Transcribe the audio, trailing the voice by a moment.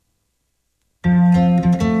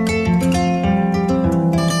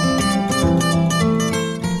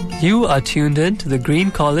You are tuned in to the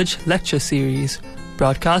Green College Lecture Series,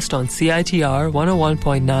 broadcast on CITR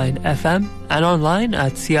 101.9 FM and online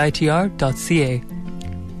at citr.ca.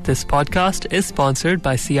 This podcast is sponsored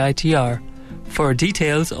by CITR. For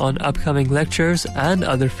details on upcoming lectures and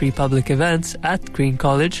other free public events at Green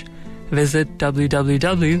College, visit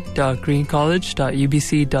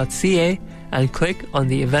www.greencollege.ubc.ca and click on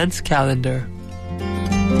the events calendar.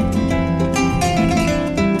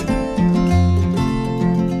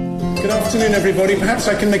 Good afternoon, everybody. Perhaps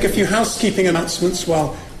I can make a few housekeeping announcements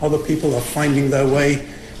while other people are finding their way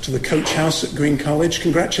to the coach house at Green College.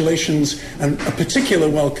 Congratulations and a particular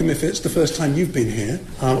welcome if it's the first time you've been here.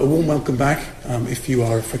 A warm welcome back if you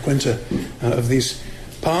are a frequenter of these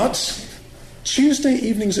parts. Tuesday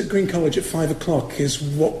evenings at Green College at 5 o'clock is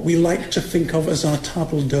what we like to think of as our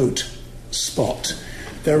table d'hôte spot.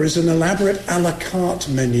 There is an elaborate a la carte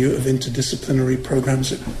menu of interdisciplinary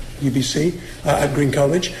programs at UBC, at Green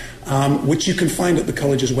College, which you can find at the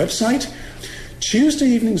college's website. Tuesday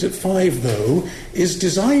evenings at 5, though, is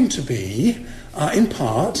designed to be, in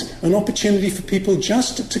part, an opportunity for people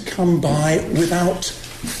just to come by without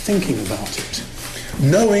thinking about it,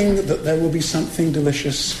 knowing that there will be something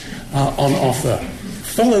delicious on offer,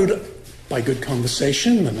 followed by good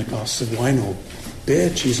conversation and a glass of wine or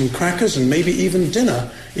beer, cheese and crackers, and maybe even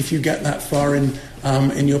dinner if you get that far in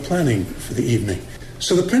your planning for the evening.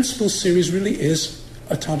 So the Principles series really is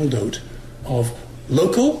a table d'hôte of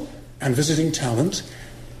local and visiting talent.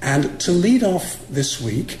 And to lead off this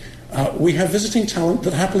week, we have visiting talent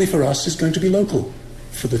that happily for us is going to be local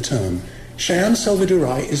for the term. Shyam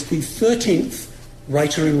Selvadurai is the 13th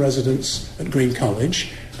writer in residence at Green College,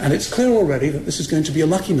 and it's clear already that this is going to be a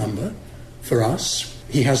lucky number for us.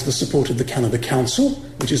 He has the support of the Canada Council,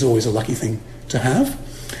 which is always a lucky thing to have,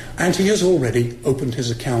 and he has already opened his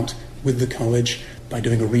account with the college by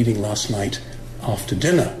doing a reading last night after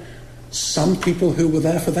dinner. Some people who were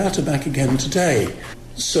there for that are back again today.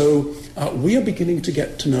 So we are beginning to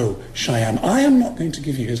get to know Shyam. I am not going to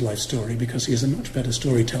give you his life story because he is a much better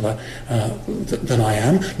storyteller than I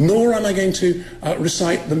am, nor am I going to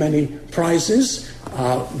recite the many prizes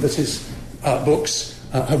that his books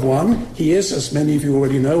have won. He is, as many of you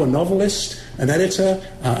already know, a novelist, an editor,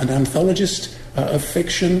 an anthologist of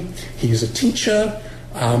fiction. He is a teacher.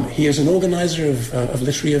 He is an organizer of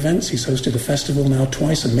literary events. He's hosted a festival now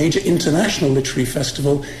twice, a major international literary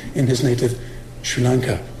festival in his native Sri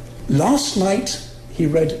Lanka. Last night, he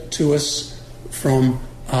read to us from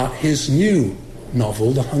his new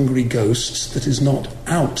novel, The Hungry Ghosts, that is not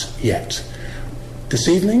out yet. This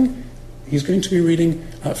evening, he's going to be reading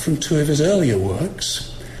from two of his earlier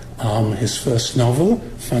works, his first novel,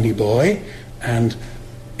 Funny Boy, and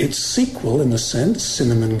its sequel, in a sense,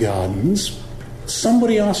 Cinnamon Gardens.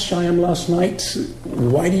 Somebody asked Shyam last night,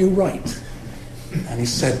 why do you write? And he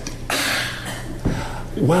said,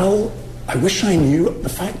 well, I wish I knew. The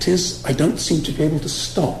fact is, I don't seem to be able to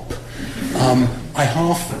stop. I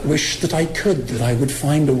half wish that I could, that I would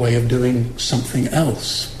find a way of doing something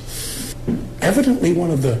else. Evidently, one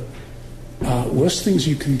of the worst things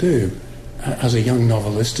you can do as a young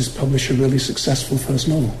novelist is publish a really successful first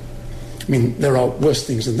novel. I mean, there are worse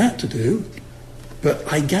things than that to do, but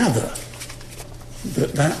I gather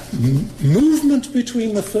that movement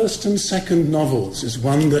between the first and second novels is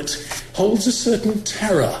one that holds a certain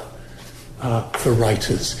terror for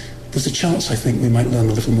writers. There's a chance, I think, we might learn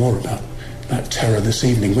a little more about that terror this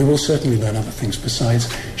evening. We will certainly learn other things besides.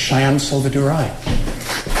 Shyam Selvadurai.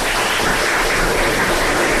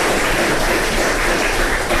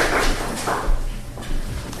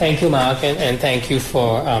 Thank you, Mark, and thank you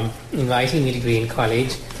for inviting me to Green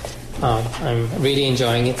College. I'm really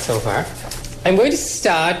enjoying it so far. I'm going to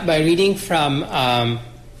start by reading from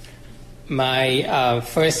my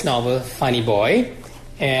first novel, Funny Boy,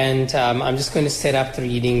 and I'm just going to set up the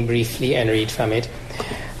reading briefly and read from it.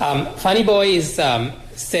 Funny Boy is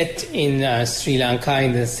set in Sri Lanka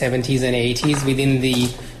in the 70s and 80s within the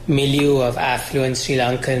milieu of affluent Sri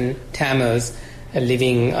Lankan Tamils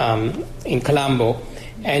living in Colombo,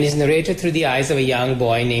 and is narrated through the eyes of a young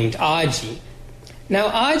boy named Arji. Now,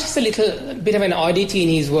 Arj is a little bit of an oddity in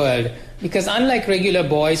his world, because unlike regular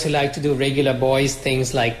boys who like to do regular boys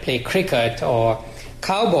things like play cricket or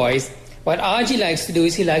cowboys, what Arji likes to do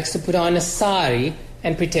is he likes to put on a sari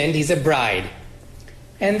and pretend he's a bride.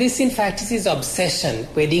 And this, in fact, is his obsession,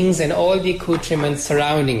 weddings and all the accoutrements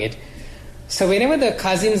surrounding it. So whenever the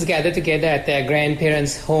cousins gather together at their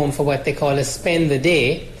grandparents' home for what they call a spend the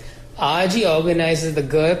day, Arji organizes the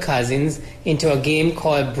girl cousins into a game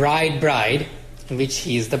called Bride, in which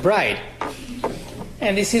he is the bride.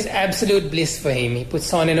 And this is absolute bliss for him. He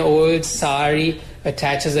puts on an old sari,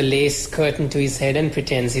 attaches a lace curtain to his head and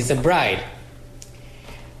pretends he's a bride.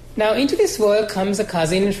 Now into this world comes a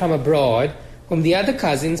cousin from abroad whom the other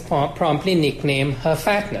cousins promptly nickname her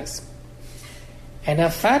fatness. And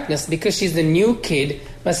her fatness, because she's the new kid,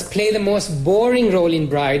 must play the most boring role in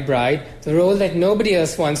Bride, the role that nobody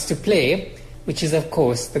else wants to play, which is, of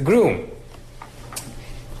course, the groom.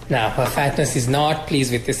 Now, her fatness is not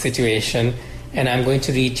pleased with this situation, and I'm going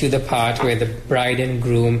to read you the part where the bride and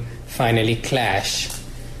groom finally clash.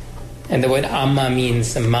 And the word amma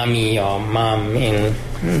means mummy or mum in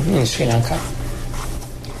Sri Lanka.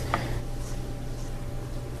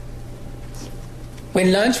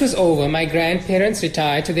 When lunch was over, my grandparents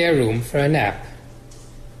retired to their room for a nap.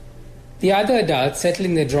 The other adults settled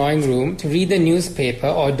in the drawing room to read the newspaper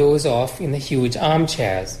or doze off in the huge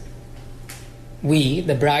armchairs. We,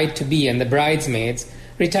 the bride-to-be and the bridesmaids,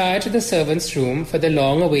 retired to the servants' room for the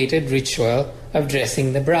long-awaited ritual of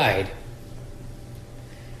dressing the bride.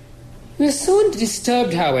 We were soon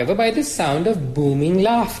disturbed, however, by the sound of booming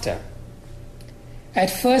laughter.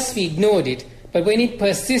 At first we ignored it, but when it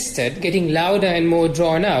persisted, getting louder and more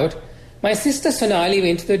drawn out, my sister Sonali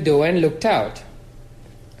went to the door and looked out.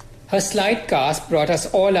 Her slight gasp brought us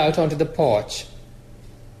all out onto the porch.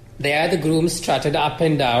 There the groom strutted up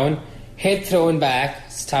and down, head thrown back,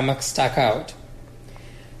 stomach stuck out.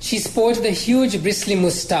 She sported a huge bristly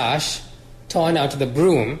moustache, torn out of the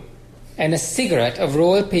broom, and a cigarette of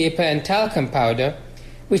roll paper and talcum powder,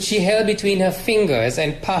 which she held between her fingers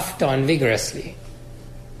and puffed on vigorously.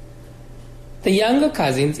 The younger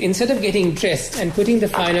cousins, instead of getting dressed and putting the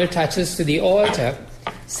final touches to the altar,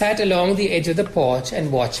 sat along the edge of the porch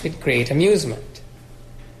and watched with great amusement.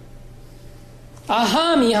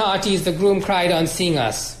 "Aha, me hearties," the groom cried on seeing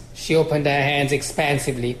us. She opened her hands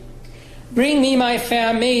expansively. "Bring me my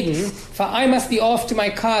fair maiden, for I must be off to my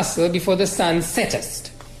castle before the sun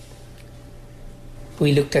settest."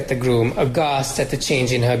 We looked at the groom, aghast at the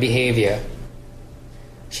change in her behavior.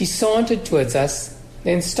 She sauntered towards us,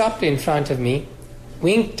 then stopped in front of me,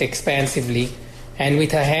 winked expansively, and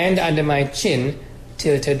with her hand under my chin,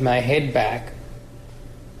 tilted my head back.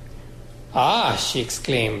 "Ah," she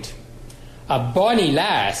exclaimed, a bonny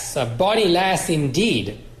lass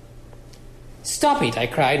indeed." "Stop it," I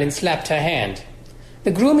cried and slapped her hand. "The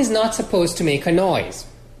groom is not supposed to make a noise."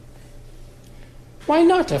 "Why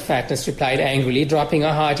not?" her fatness replied angrily, dropping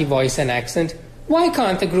a hearty voice and accent. "Why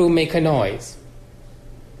can't the groom make a noise?"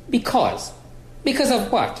 "Because." "Because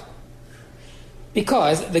of what?"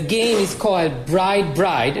 "Because the game is called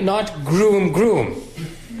bride, not groom.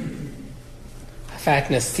 Her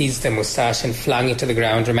fatness seized the moustache and flung it to the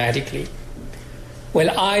ground dramatically. "Well,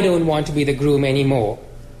 I don't want to be the groom anymore.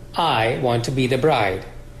 I want to be the bride."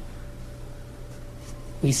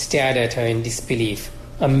 We stared at her in disbelief,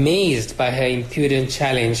 amazed by her impudent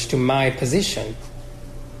challenge to my position.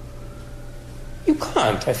 "You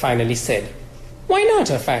can't," I finally said. "Why not?"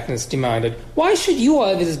 her fatness demanded. "Why should you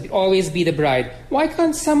always be the bride? Why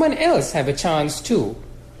can't someone else have a chance too?"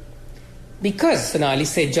 "Because," Sonali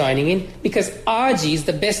said, joining in, "because Arji is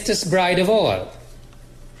the bestest bride of all."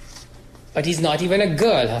 "But he's not even a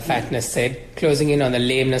girl," her fatness said, closing in on the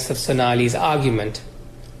lameness of Sonali's argument.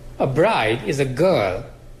 "A bride is a girl,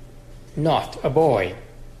 not a boy."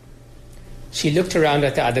 She looked around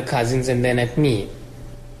at the other cousins and then at me.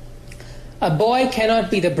 "A boy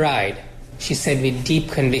cannot be the bride," she said with deep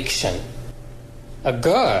conviction. "A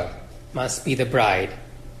girl must be the bride."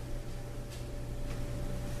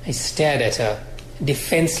 I stared at her,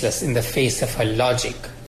 defenseless in the face of her logic.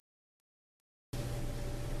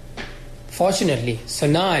 Fortunately,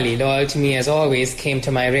 Sonali, loyal to me as always, came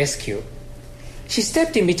to my rescue. She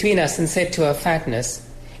stepped in between us and said to her fatness,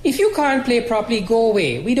 "If you can't play properly, go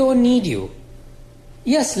away. We don't need you."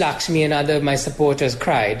 "Yes, Lakshmi," and other of my supporters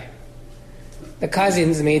cried. The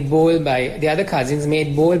other cousins,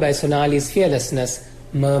 made bold by Sonali's fearlessness,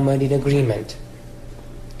 murmured in agreement.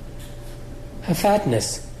 Her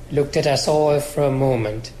fatness looked at us all for a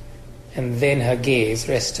moment, and then her gaze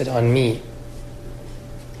rested on me.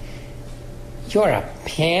 "You're a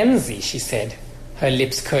pansy," she said, her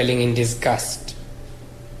lips curling in disgust.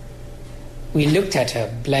 We looked at her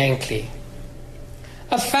blankly.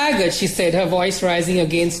 "A faggot," she said, her voice rising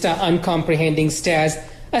against our uncomprehending stares.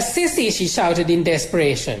 "A sissy," she shouted in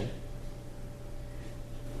desperation.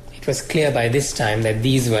 It was clear by this time that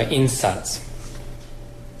these were insults.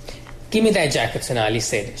 "Give me that jacket," Sonali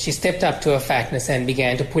said. She stepped up to her fatness and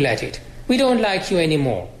began to pull at it. "We don't like you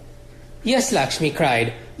anymore." "Yes," Lakshmi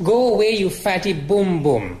cried. "Go away, you fatty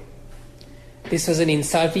boom." This was an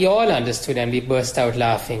insult we all understood, and we burst out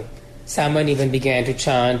laughing. Someone even began to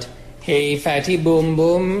chant, "Hey fatty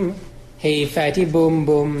boom, hey fatty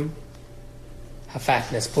boom." her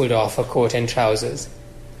fatness pulled off her coat and trousers.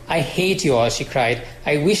 "I hate you all," she cried.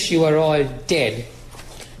 "I wish you were all dead."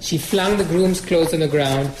 She flung the groom's clothes on the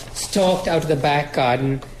ground, stalked out of the back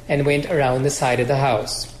garden, and went around the side of the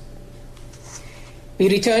house. We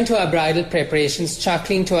returned to our bridal preparations,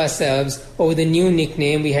 chuckling to ourselves over the new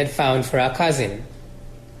nickname we had found for our cousin.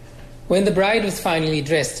 When the bride was finally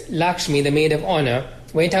dressed, Lakshmi, the maid of honor,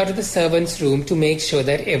 went out of the servants' room to make sure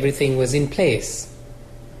that everything was in place.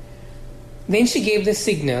 Then she gave the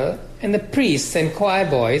signal, and the priests and choir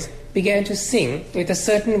boys began to sing with a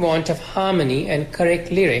certain want of harmony and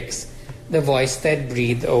correct lyrics, "The Voice That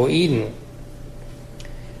Breathed O'er Eden."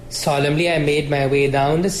 Solemnly I made my way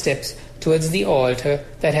down the steps towards the altar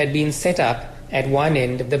that had been set up at one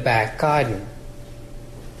end of the back garden.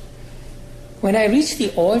 When I reached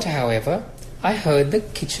the altar, however, I heard the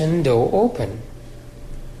kitchen door open.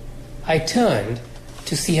 I turned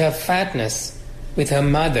to see her fatness with her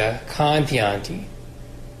mother, Kanti auntie.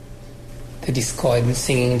 The discordant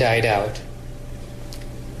singing died out.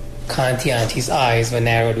 Kanti auntie's eyes were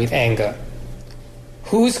narrowed with anger.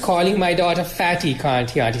 "Who's calling my daughter fatty?"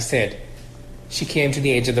 Kanti auntie said. She came to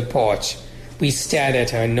the edge of the porch. We stared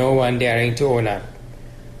at her, no one daring to own up.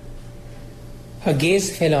 Her gaze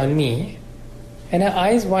fell on me, and her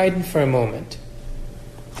eyes widened for a moment.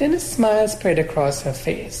 Then a smile spread across her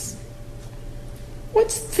face.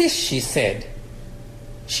 "What's this?" she said.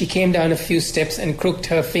 She came down a few steps and crooked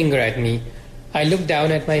her finger at me. I looked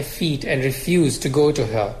down at my feet and refused to go to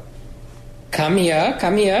her. "Come here,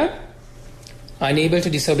 come here." Unable to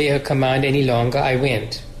disobey her command any longer, I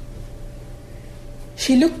went.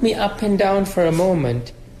 She looked me up and down for a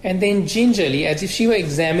moment, and then gingerly, as if she were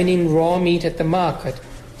examining raw meat at the market,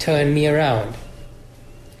 turned me around.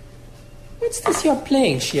 "What's this you're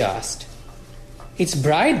playing?" she asked. "It's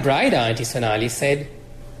Bride, Bride," Auntie Sonali said.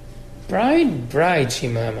 "Bride, Bride," she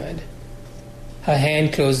murmured. Her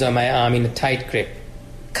hand closed on my arm in a tight grip.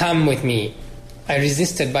 "Come with me." I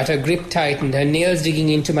resisted, but her grip tightened, her nails digging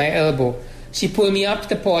into my elbow. She pulled me up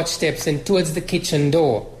the porch steps and towards the kitchen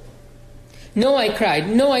door. "No," I cried.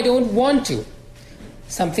 "No, I don't want to."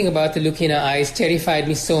 Something about the look in her eyes terrified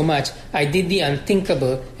me so much, I did the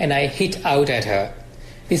unthinkable and I hit out at her.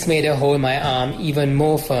 This made her hold my arm even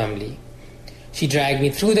more firmly. She dragged me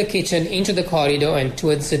through the kitchen, into the corridor, and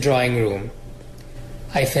towards the drawing room.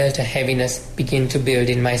 I felt a heaviness begin to build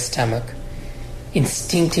in my stomach.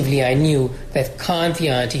 Instinctively I knew that Kanti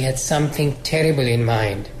auntie had something terrible in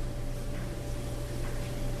mind.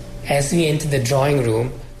 As we entered the drawing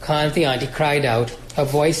room, Kanti auntie cried out, her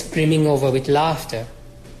voice brimming over with laughter.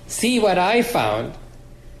 "See what I found!"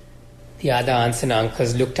 The other aunts and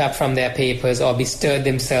uncles looked up from their papers or bestirred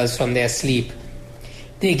themselves from their sleep.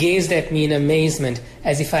 They gazed at me in amazement,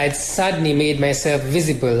 as if I had suddenly made myself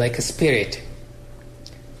visible like a spirit.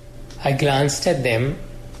 I glanced at them,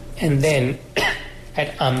 and then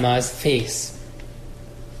at Amma's face.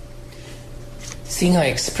 Seeing her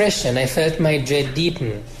expression, I felt my dread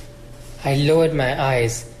deepen. I lowered my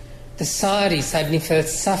eyes. The sari suddenly felt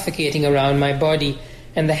suffocating around my body,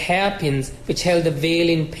 and the hairpins which held the veil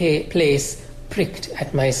in place pricked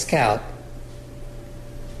at my scalp.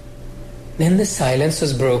 Then the silence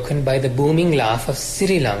was broken by the booming laugh of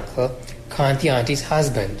Cyril uncle, Kanti auntie's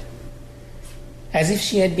husband. As if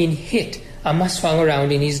she had been hit, Amma swung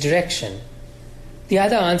around in his direction. The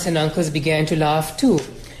other aunts and uncles began to laugh too,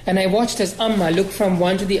 and I watched as Amma looked from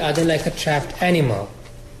one to the other like a trapped animal.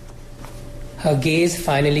 Her gaze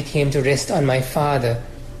finally came to rest on my father,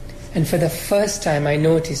 and for the first time I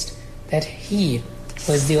noticed that he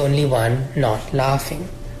was the only one not laughing.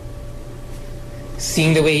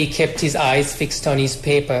 Seeing the way he kept his eyes fixed on his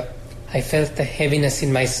paper, I felt the heaviness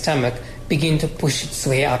in my stomach begin to push its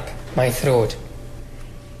way up my throat.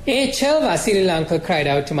 "Hey, Chelva," Cyril uncle cried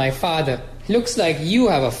out to my father. "Looks like you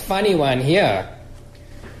have a funny one here."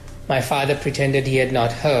 My father pretended he had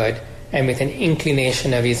not heard, and with an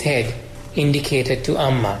inclination of his head, indicated to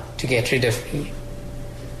Amma to get rid of me.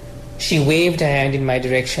 She waved her hand in my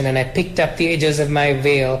direction, and I picked up the edges of my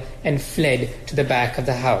veil and fled to the back of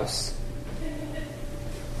the house.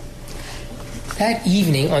 That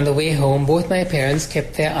evening, on the way home, both my parents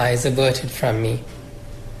kept their eyes averted from me.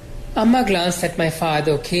 Amma glanced at my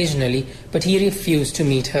father occasionally, but he refused to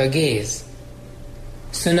meet her gaze.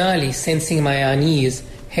 Sonali, sensing my unease,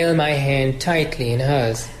 held my hand tightly in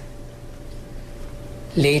hers.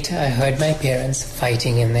 Later, I heard my parents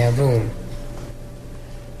fighting in their room.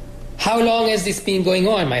 "How long has this been going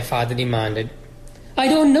on?" my father demanded. "I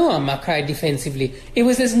don't know," Amma cried defensively. "It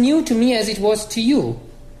was as new to me as it was to you."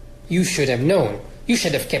 "You should have known. You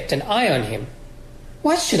should have kept an eye on him."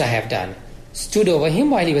 "What should I have done? Stood over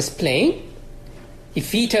him while he was playing?"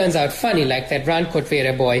 If he turns out funny like that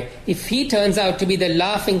Rankotvera boy, if he turns out to be the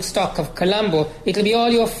laughing stock of Colombo, it'll be all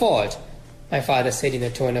your fault, my father said in a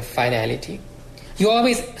tone of finality. You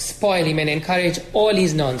always spoil him and encourage all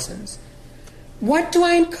his nonsense. What do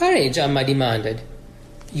I encourage? Amma demanded.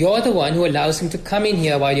 You're the one who allows him to come in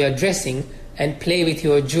here while you're dressing and play with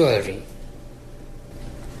your jewelry.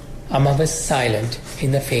 Amma was silent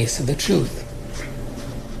in the face of the truth.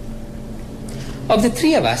 Of the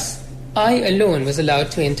three of us, I alone was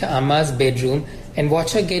allowed to enter Amma's bedroom and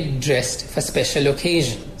watch her get dressed for special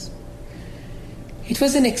occasions. It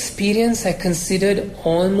was an experience I considered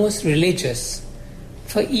almost religious,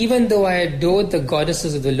 for even though I adored the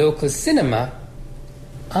goddesses of the local cinema,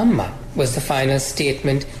 Amma was the final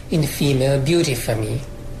statement in female beauty for me.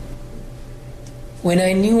 When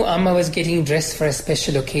I knew Amma was getting dressed for a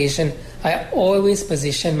special occasion, I always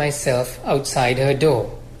positioned myself outside her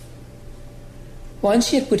door. Once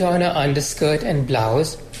she had put on her underskirt and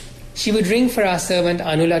blouse, she would ring for our servant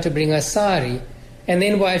Anula to bring her sari, and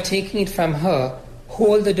then while taking it from her,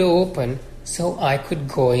 hold the door open so I could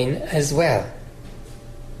go in as well.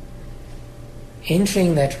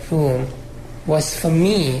 Entering that room was for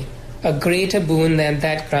me a greater boon than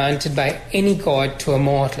that granted by any god to a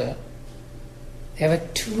mortal. There were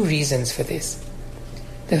two reasons for this.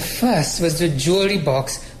 The first was the jewelry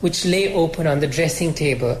box which lay open on the dressing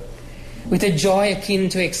table. With a joy akin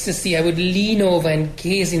to ecstasy, I would lean over and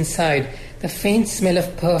gaze inside, the faint smell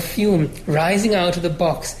of perfume rising out of the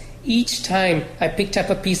box each time I picked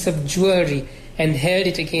up a piece of jewelry and held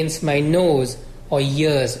it against my nose or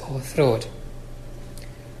ears or throat.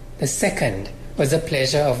 The second was the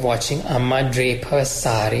pleasure of watching Amma drape her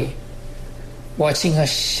sari, watching her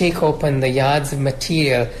shake open the yards of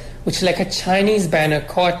material which, like a Chinese banner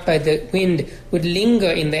caught by the wind, would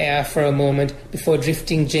linger in the air for a moment before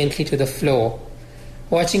drifting gently to the floor.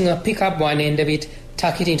 Watching her pick up one end of it,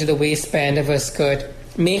 tuck it into the waistband of her skirt,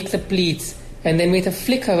 make the pleats, and then with a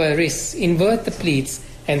flick of her wrists, invert the pleats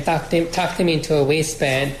and tuck them into her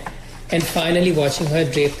waistband, and finally watching her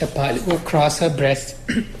drape the pallu across her breast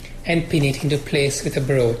and pin it into place with a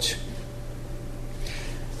brooch.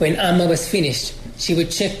 When Amma was finished, she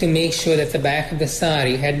would check to make sure that the back of the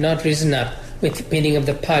sari had not risen up with the pinning of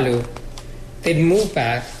the pallu. Then move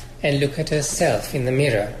back and look at herself in the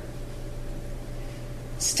mirror.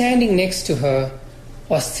 Standing next to her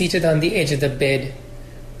or seated on the edge of the bed,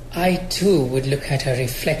 I too would look at her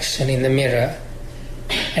reflection in the mirror,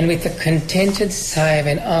 and with the contented sigh of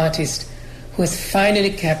an artist who has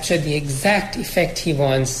finally captured the exact effect he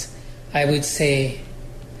wants, I would say,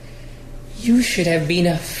 "You should have been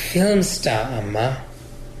a film star, Amma."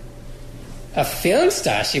 "A film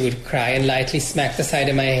star?" she would cry and lightly smack the side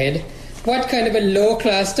of my head. "What kind of a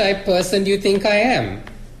low-class type person do you think I am?"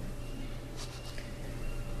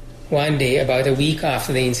 One day, about a week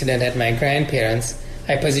after the incident at my grandparents',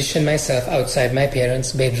 I positioned myself outside my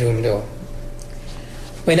parents' bedroom door.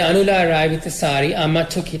 When Anula arrived with the sari, Amma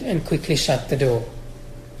took it and quickly shut the door.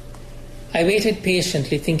 I waited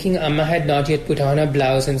patiently, thinking Amma had not yet put on her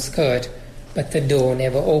blouse and skirt, but the door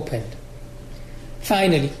never opened.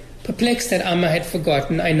 Finally, perplexed that Amma had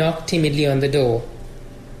forgotten, I knocked timidly on the door.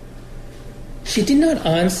 She did not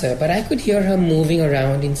answer, but I could hear her moving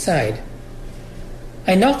around inside.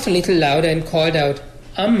 I knocked a little louder and called out,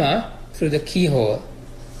 "Amma," through the keyhole.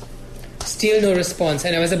 Still no response,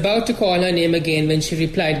 and I was about to call her name again when she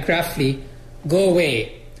replied gruffly, "Go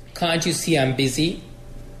away. Can't you see I'm busy?"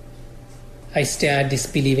 I stared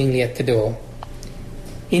disbelievingly at the door.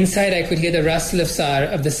 Inside I could hear the rustle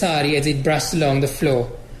of the sari as it brushed along the floor.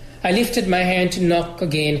 I lifted my hand to knock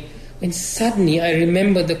again, when suddenly I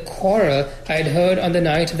remembered the quarrel I had heard on the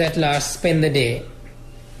night of that last spend the day.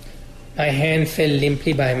 My hand fell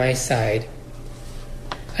limply by my side.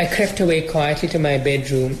 I crept away quietly to my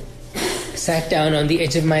bedroom, sat down on the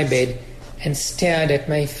edge of my bed, and stared at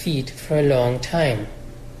my feet for a long time.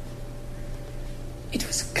 It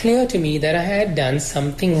was clear to me that I had done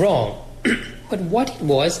something wrong, but what it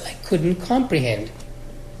was I couldn't comprehend.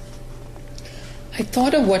 I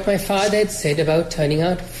thought of what my father had said about turning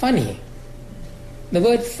out funny. The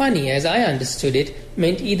word funny, as I understood it,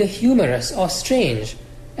 meant either humorous or strange,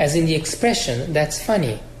 as in the expression, "that's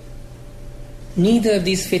funny." Neither of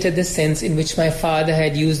these fitted the sense in which my father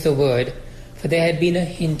had used the word, for there had been a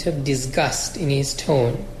hint of disgust in his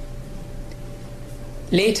tone.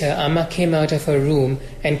 Later, Amma came out of her room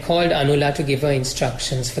and called Anula to give her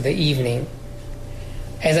instructions for the evening.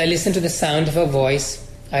 As I listened to the sound of her voice,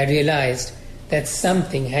 I realized that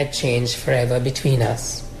something had changed forever between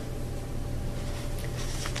us.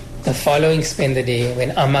 The following spend the day,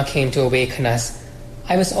 when Amma came to awaken us,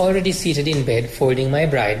 I was already seated in bed folding my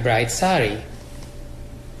bride sari.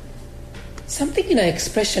 Something in her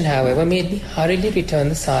expression, however, made me hurriedly return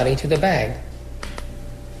the sari to the bag.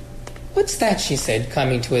 "What's that?" she said,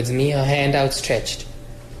 coming towards me, her hand outstretched.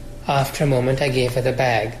 After a moment, I gave her the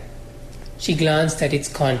bag. She glanced at its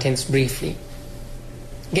contents briefly.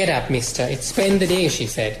 "Get up, mister. It's spend the day," she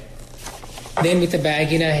said. Then, with the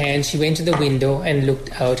bag in her hand, she went to the window and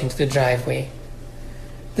looked out into the driveway.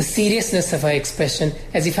 The seriousness of her expression,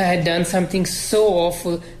 as if I had done something so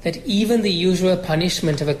awful that even the usual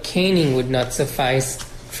punishment of a caning would not suffice,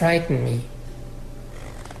 frightened me.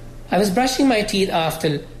 I was brushing my teeth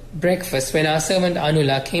after breakfast when our servant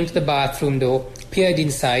Anula came to the bathroom door, peered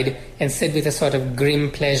inside, and said with a sort of grim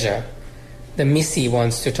pleasure, "The missy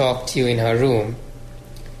wants to talk to you in her room."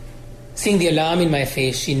 Seeing the alarm in my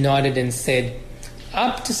face, she nodded and said,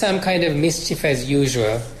 "Up to some kind of mischief as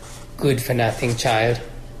usual. Good for nothing child."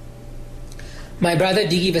 My brother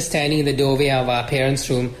Diggy was standing in the doorway of our parents'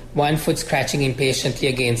 room, one foot scratching impatiently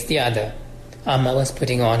against the other. Amma was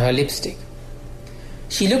putting on her lipstick.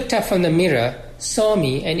 She looked up from the mirror, saw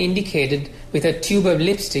me, and indicated with a tube of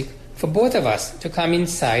lipstick for both of us to come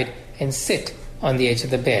inside and sit on the edge of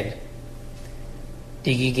the bed.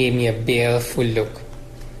 Diggy gave me a baleful look.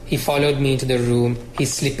 He followed me into the room,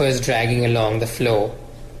 his slippers dragging along the floor.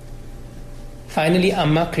 Finally,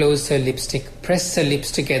 Amma closed her lipstick, pressed her lips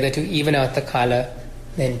together to even out the color,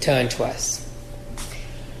 then turned to us.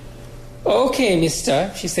 "Okay,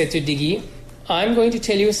 mister," she said to Diggy, "I'm going to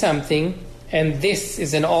tell you something, and this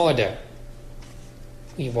is an order."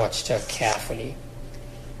 We watched her carefully.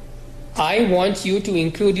 "I want you to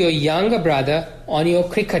include your younger brother on your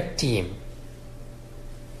cricket team."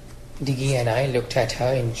 Diggy and I looked at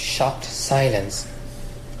her in shocked silence.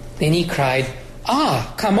 Then he cried,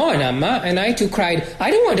 "Ah, come on, Amma," and I too cried, "I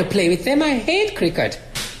don't want to play with them, I hate cricket."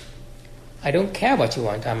 "I don't care what you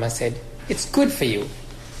want," Amma said. "It's good for you."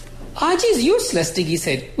 "Archie's useless," Diggy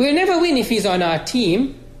said. "We'll never win if he's on our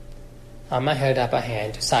team." Amma held up a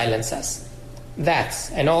hand to silence us. "That's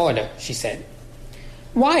an order," she said.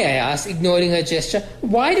 "Why?" I asked, ignoring her gesture.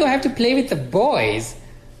 "Why do I have to play with the boys?"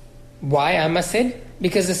 "Why?" Amma said.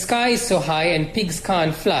 "Because the sky is so high and pigs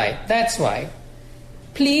can't fly. That's why."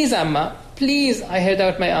 "Please, Amma, please." I held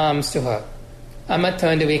out my arms to her. Amma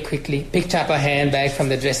turned away quickly, picked up her handbag from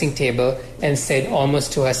the dressing table, and said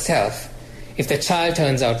almost to herself, "If the child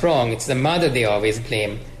turns out wrong, it's the mother they always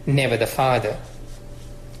blame, never the father."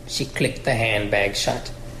 She clicked the handbag shut.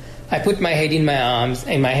 I put my head in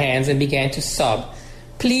my hands and began to sob.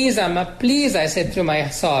 "Please, Amma, please," I said through my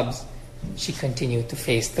sobs. She continued to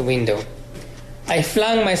face the window. I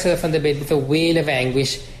flung myself on the bed with a wail of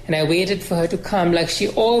anguish, and I waited for her to come like she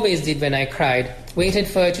always did when I cried, waited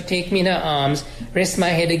for her to take me in her arms, rest my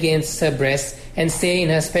head against her breast, and say in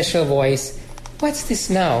her special voice, "What's this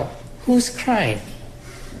now? Who's crying?"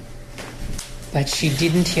 But she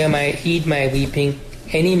didn't heed my weeping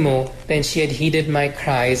any more than she had heeded my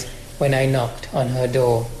cries when I knocked on her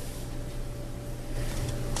door.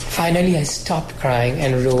 Finally, I stopped crying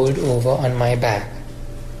and rolled over on my back.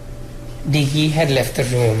 Diggy had left the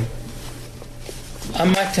room.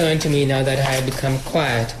 Amma turned to me now that I had become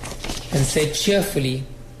quiet and said cheerfully,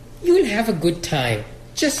 "You'll have a good time.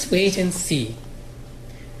 Just wait and see."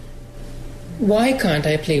 "Why can't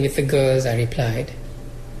I play with the girls?" I replied.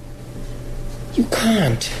 "You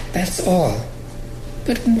can't, that's all.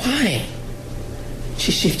 But why?"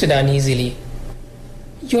 She shifted uneasily.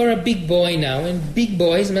 "You're a big boy now, and big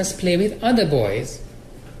boys must play with other boys."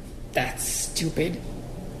 "That's stupid."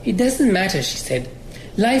 "It doesn't matter," she said.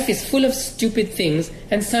 "Life is full of stupid things,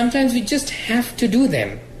 and sometimes we just have to do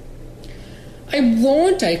them." "I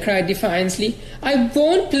won't," I cried defiantly. "I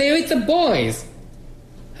won't play with the boys."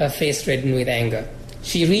 Her face reddened with anger.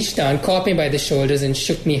 She reached down, caught me by the shoulders, and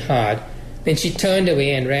shook me hard. Then she turned away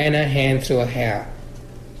and ran her hand through her hair.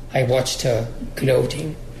 I watched her,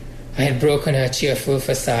 gloating. I had broken her cheerful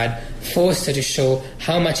facade, forced her to show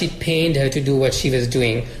how much it pained her to do what she was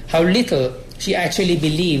doing, how little she actually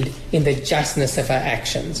believed in the justness of her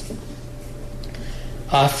actions.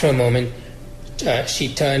 After a moment, she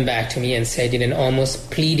turned back to me and said in an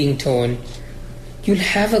almost pleading tone, "You'll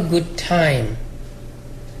have a good time."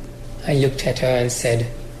 I looked at her and said,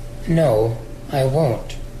 "No, I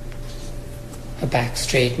won't." Her back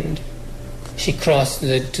straightened. She crossed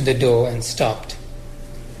to the door and stopped.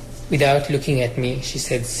 Without looking at me, she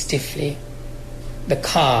said stiffly, "The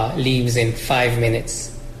car leaves in 5 minutes.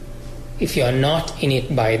 If you're not in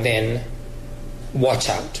it by then, watch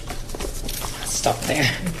out." I'll stop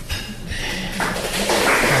there.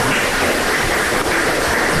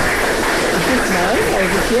 Is this mine or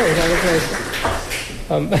is it yours?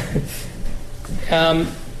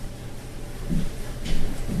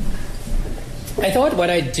 I thought what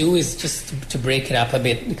I'd do is just to break it up a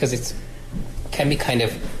bit, because it can be kind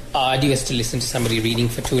of arduous to listen to somebody reading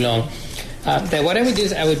for too long. That what I would do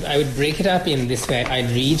is I would break it up in this way. I'd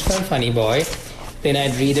read from Funny Boy, then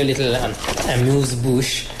I'd read a little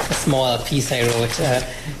amuse-bouche, a small piece I wrote,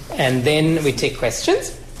 and then we'd take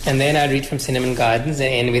questions, and then I'd read from Cinnamon Gardens and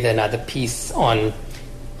end with another piece on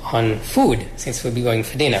food, since we'll be going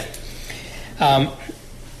for dinner.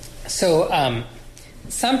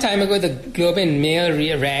 Some time ago, the Globe and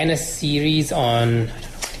Mail ran a series on, I don't know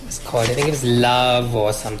what it was called, I think it was Love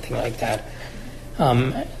or something like that.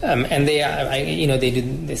 And they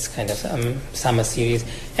did this kind of summer series,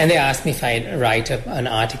 and they asked me if I'd write an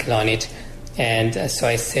article on it, and so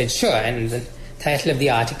I said sure. And the title of the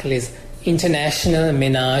article is International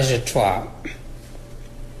Ménage à Trois.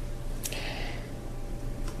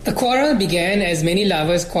 The quarrel began as many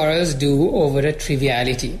lovers' quarrels do over a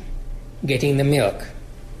triviality, getting the milk.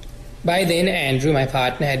 By then, Andrew, my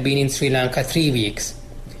partner, had been in Sri Lanka 3 weeks.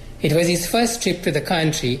 It was his first trip to the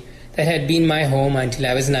country that had been my home until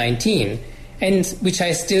I was 19, and which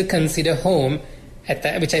I still considered home at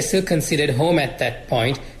that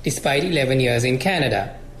point, despite 11 years in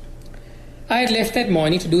Canada. I had left that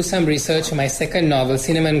morning to do some research for my second novel,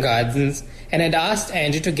 Cinnamon Gardens, and had asked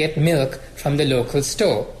Andrew to get milk from the local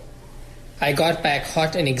store. I got back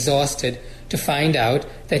hot and exhausted to find out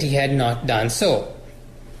that he had not done so.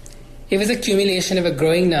 It was accumulation of a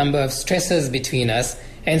growing number of stressors between us,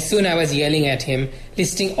 and soon I was yelling at him,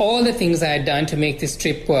 listing all the things I had done to make this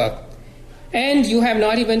trip work. And you have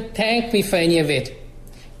not even thanked me for any of it.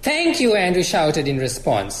 Thank you, Andrew shouted in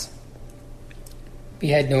response. We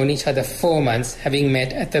had known each other 4 months, having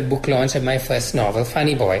met at the book launch of my first novel,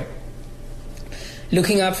 Funny Boy.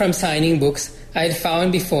 Looking up from signing books, I had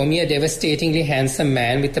found before me a devastatingly handsome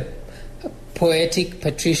man with the poetic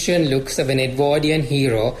patrician looks of an Edwardian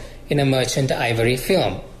hero in a Merchant Ivory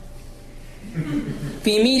film.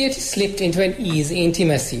 We immediately slipped into an easy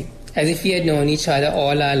intimacy, as if we had known each other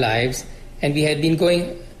all our lives, and we had been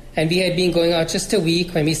going out just a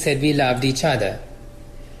week when we said we loved each other.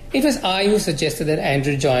 It was I who suggested that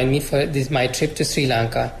Andrew join me for my trip to Sri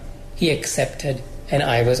Lanka. He accepted, and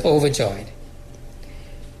I was overjoyed.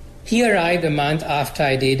 He arrived a month after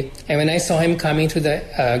I did, and when I saw him coming through the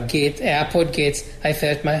airport gates, I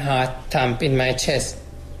felt my heart thump in my chest.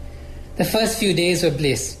 The first few days were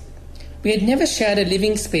bliss. We had never shared a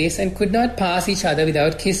living space and could not pass each other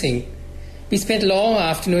without kissing. We spent long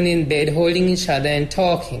afternoons in bed holding each other and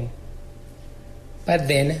talking. But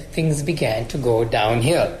then things began to go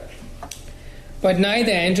downhill. What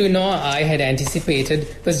neither Andrew nor I had anticipated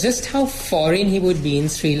was just how foreign he would be in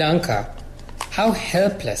Sri Lanka. How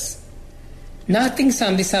helpless. Nothing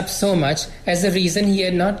summed this up so much as the reason he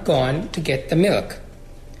had not gone to get the milk.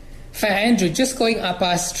 For Andrew, just going up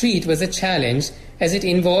our street was a challenge, as it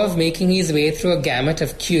involved making his way through a gamut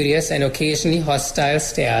of curious and occasionally hostile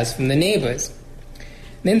stares from the neighbors.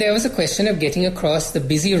 Then there was a question of getting across the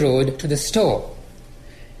busy road to the store.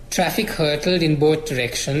 Traffic hurtled in both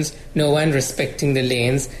directions, no one respecting the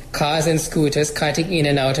lanes, cars and scooters cutting in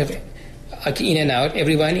and out,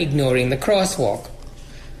 everyone ignoring the crosswalk.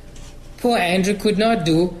 Poor Andrew could not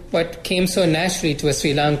do what came so naturally to a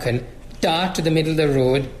Sri Lankan, dart to the middle of the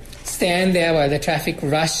road, stand there while the traffic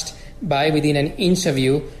rushed by within an inch of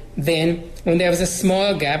you, then, when there was a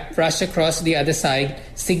small gap, rush across to the other side,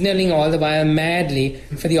 signaling all the while madly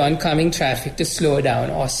for the oncoming traffic to slow down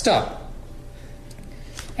or stop.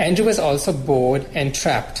 Andrew was also bored and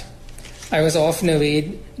trapped. I was often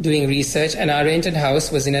away doing research, and our rented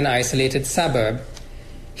house was in an isolated suburb.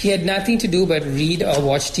 He had nothing to do but read or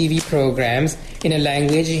watch TV programs in a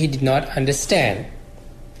language he did not understand.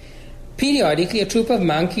 Periodically, a troop of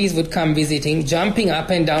monkeys would come visiting, jumping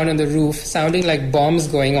up and down on the roof, sounding like bombs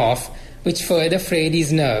going off, which further frayed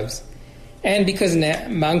his nerves. And because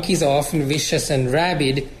monkeys are often vicious and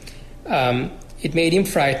rabid, it made him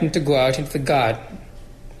frightened to go out into the garden.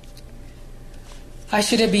 I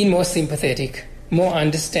should have been more sympathetic, more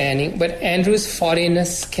understanding, but Andrew's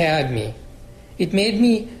foreignness scared me. It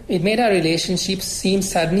made our relationship seem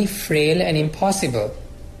suddenly frail and impossible.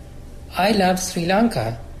 I loved Sri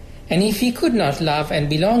Lanka, and if he could not love and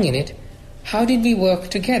belong in it, how did we work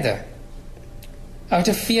together? Out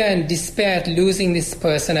of fear and despair at losing this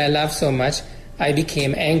person I loved so much, I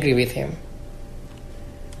became angry with him.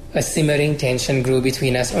 A simmering tension grew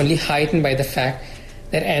between us, only heightened by the fact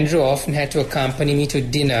that Andrew often had to accompany me to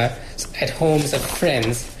dinner at homes of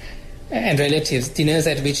friends and relatives, dinners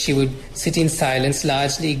at which he would sit in silence,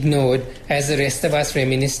 largely ignored, as the rest of us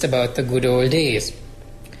reminisced about the good old days.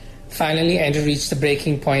 Finally, Andrew reached the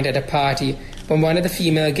breaking point at a party when one of the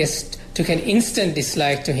female guests took an instant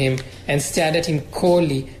dislike to him and stared at him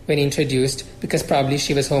coldly when introduced, because probably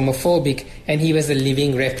she was homophobic and he was a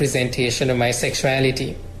living representation of my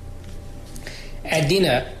sexuality. At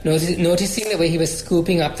dinner, noticing the way he was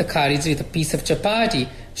scooping up the curries with a piece of chapati,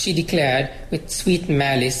 she declared with sweet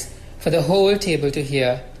malice for the whole table to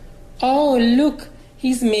hear, "Oh, look,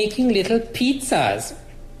 he's making little pizzas."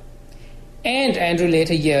 And Andrew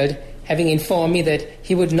later yelled, having informed me that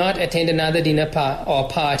he would not attend another dinner or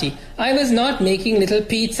party, "I was not making little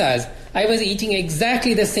pizzas. I was eating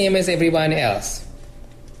exactly the same as everyone else."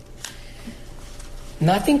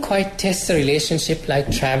 Nothing quite tests a relationship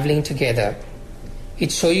like traveling together.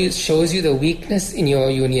 It shows you the weakness in your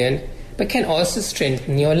union, but can also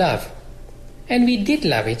strengthen your love. And we did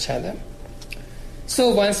love each other. So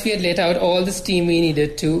once we had let out all the steam we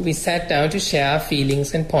needed to, we sat down to share our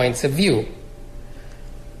feelings and points of view.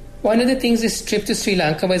 One of the things this trip to Sri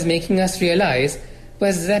Lanka was making us realize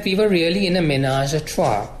was that we were really in a ménage à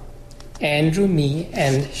trois. Andrew, me,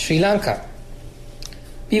 and Sri Lanka.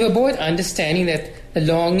 We were both understanding that the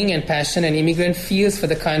longing and passion an immigrant feels for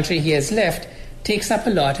the country he has left takes up a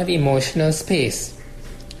lot of emotional space.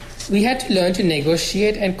 We had to learn to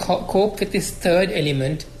negotiate and cope with this third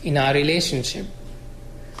element in our relationship.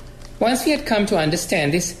 Once we had come to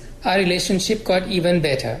understand this, our relationship got even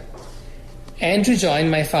better. Andrew joined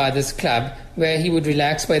my father's club, where he would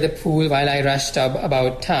relax by the pool while I rushed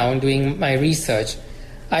about town doing my research.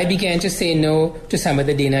 I began to say no to some of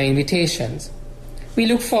the dinner invitations. We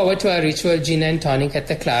looked forward to our ritual gin and tonic at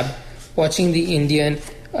the club, watching the Indian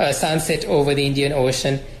sunset over the Indian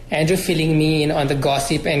Ocean, Andrew filling me in on the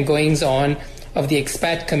gossip and goings-on of the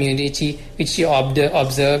expat community, which he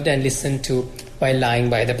observed and listened to while lying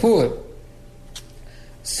by the pool.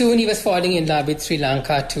 Soon he was falling in love with Sri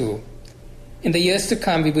Lanka too. In the years to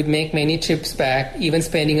come, we would make many trips back, even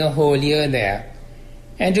spending a whole year there.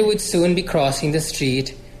 Andrew would soon be crossing the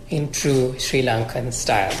street in true Sri Lankan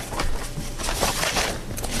style.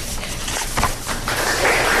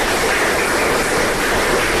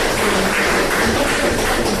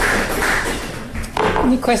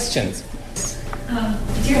 Any questions?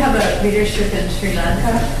 Did you have a leadership in Sri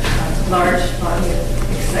Lanka? A large body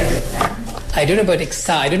of excited fans? I don't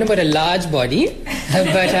know about a large body,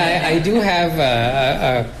 but I do have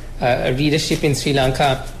a readership in Sri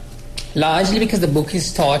Lanka, largely because the book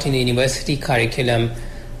is taught in the university curriculum,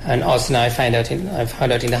 and also now I've found out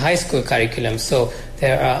in the high school curriculum. So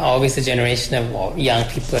there are always a generation of young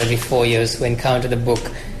people every 4 years who encounter the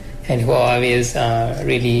book and who are always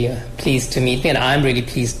really pleased to meet me, and I'm really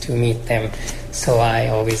pleased to meet them. So I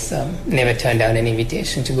always never turn down an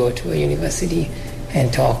invitation to go to a university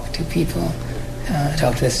and talk to people,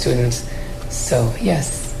 talk to the students. So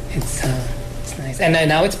yes, it's nice. And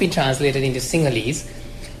now it's been translated into Sinhalese.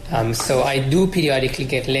 So I do periodically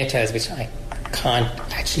get letters which I can't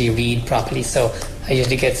actually read properly. So I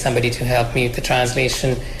usually get somebody to help me with the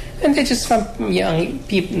translation. And they're just from young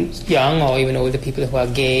people, young or even older people who are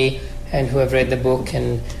gay and who have read the book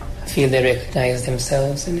and feel they recognize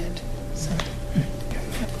themselves in it. So,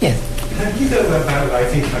 yes. How do you go about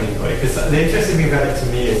writing Funny Boy? Because the interesting thing about it to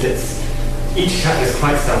me is each chapter is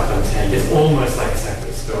quite self-contained. It's almost like a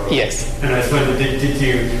separate story. Yes. And I was wondering, did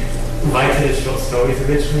you write it as short stories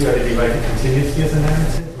originally, or did you write it continuously as a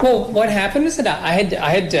narrative? Well, what happened was that I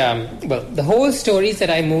had the whole story is that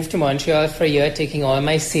I moved to Montreal for a year, taking all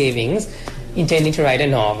my savings, intending to write a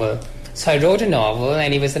novel. So I wrote a novel,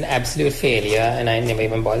 and it was an absolute failure, and I never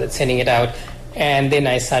even bothered sending it out. And then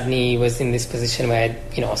I suddenly was in this position where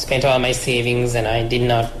I, spent all my savings, and I did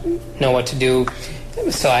not know what to do.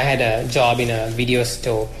 So I had a job in a video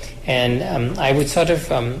store, and I would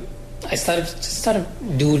I started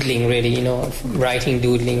doodling, really,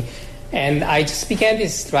 doodling. And I just began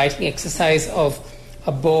this writing exercise of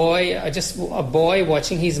a boy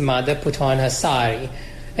watching his mother put on her sari.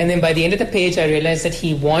 And then by the end of the page, I realized that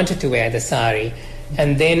he wanted to wear the sari.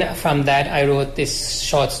 And then from that, I wrote this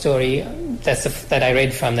short story that I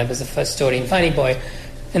read from. That was the first story in Funny Boy.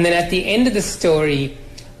 And then at the end of the story,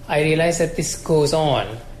 I realized that this goes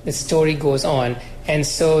on. The story goes on. And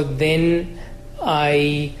so then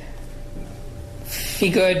I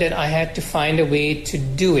figured that I had to find a way to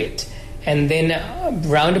do it. And then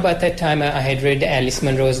round about that time, I had read Alice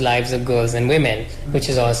Munro's Lives of Girls and Women, which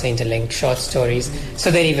is also interlinked short stories.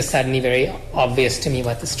 So then it was suddenly very obvious to me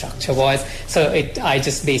what the structure was. So I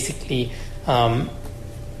just basically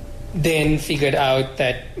then figured out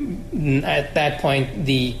that at that point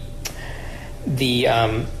the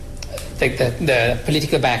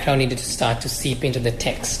political background needed to start to seep into the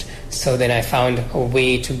text. So then I found a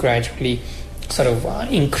way to gradually sort of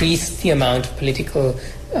increase the amount of political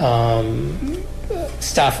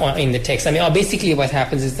stuff in the text. I mean, basically what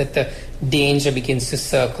happens is that the danger begins to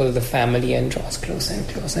circle the family and draws closer and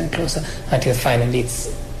closer and closer until finally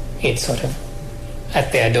it's sort of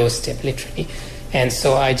at their doorstep, literally. And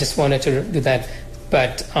so I just wanted to do that.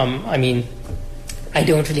 But, I mean, I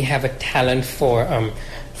don't really have a talent for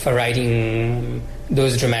writing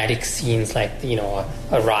those dramatic scenes like, you know,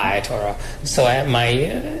 a riot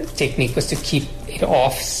my technique was to keep it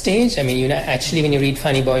off stage. I mean, you know, actually when you read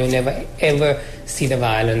Funny Boy, you never ever see the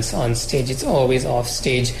violence on stage. It's always off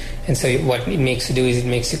stage. And so what it makes you do is it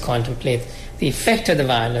makes you contemplate the effect of the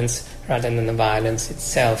violence rather than the violence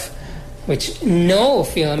itself, which no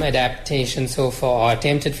film adaptation so far, or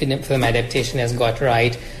attempted film adaptation, has got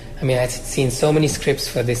right. I mean, I've seen so many scripts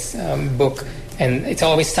for this book, and it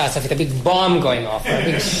always starts off with a big bomb going off, or a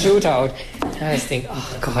big shootout. And I just think,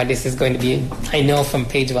 oh God, this is going to be, I know from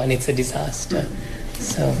page one it's a disaster.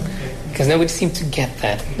 So, because nobody seems to get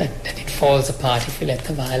that it falls apart if you let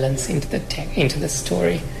the violence into the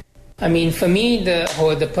story. I mean, for me,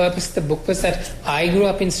 the purpose of the book was that I grew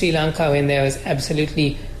up in Sri Lanka when there was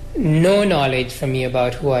absolutely no knowledge from me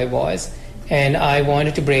about who I was, and I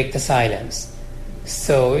wanted to break the silence.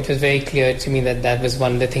 So it was very clear to me that was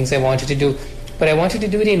one of the things I wanted to do. But I wanted to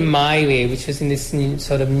do it in my way, which was in this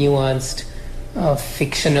sort of nuanced,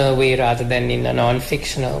 fictional way rather than in a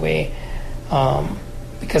non-fictional way.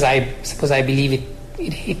 Because I suppose I believe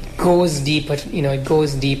it goes deeper, you know, it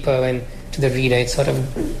goes deeper when to the reader it sort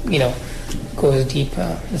of, you know, goes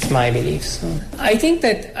deeper. That's my belief. So I think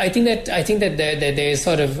that there is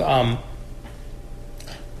sort of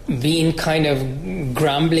been kind of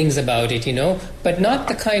grumblings about it, you know, but not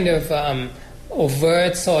the kind of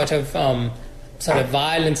overt sort of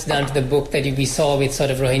violence done to the book that we saw with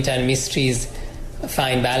sort of Rohinton Mysteries,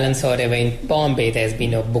 Fine Balance or whatever in Bombay. There's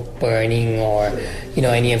been no book burning or, you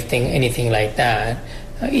know, anything like that.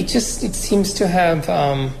 It seems to have.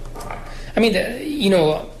 I mean, you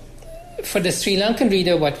know, for the Sri Lankan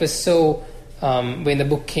reader, what was so when the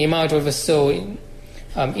book came out, what was so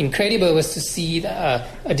incredible was to see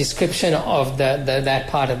a description of that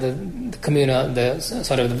part of the communal, the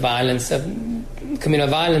sort of the violence of communal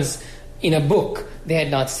violence in a book. They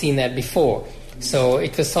had not seen that before, so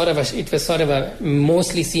it was sort of a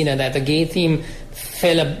mostly seen that the gay theme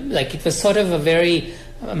like it was sort of a very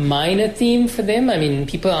minor theme for them. I mean,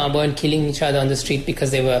 people weren't killing each other on the street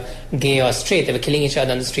because they were gay or straight. They were killing each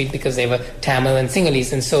other on the street because they were Tamil and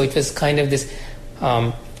Sinhalese, and so it was kind of this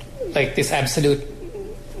like this absolute.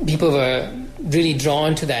 People were really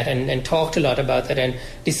drawn to that and talked a lot about that and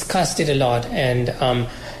discussed it a lot, and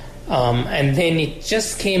then it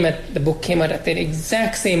just the book came out at that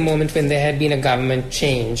exact same moment when there had been a government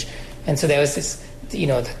change, and so there was this, you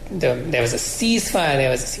know, there was a ceasefire,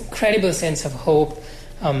 there was this incredible sense of hope,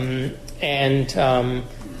 and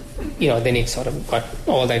you know, then it sort of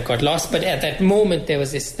got lost. But at that moment, there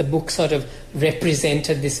was this. The book sort of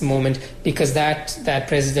represented this moment because that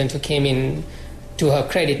president who came in, to her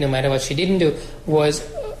credit, no matter what she didn't do, was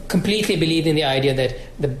completely believed in the idea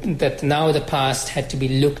that now the past had to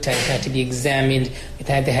be looked at, had to be examined,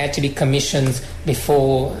 there had to be commissions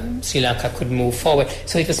before Sri Lanka could move forward.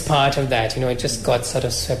 So it was part of that, you know, it just got sort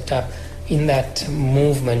of swept up in that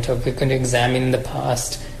movement of we're going to examine the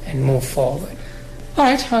past and move forward. All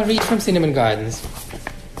right, I'll read from Cinnamon Gardens.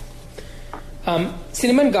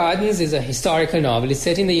 Cinnamon Gardens is a historical novel. It's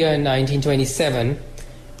set in the year 1927.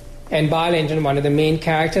 And Balendran, one of the main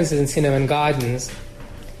characters in Cinnamon Gardens,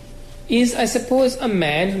 is, I suppose, a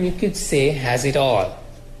man whom you could say has it all.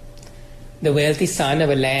 The wealthy son of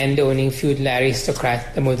a land-owning feudal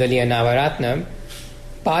aristocrat, the Mudaliya Navaratnam,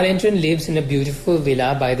 Balendran lives in a beautiful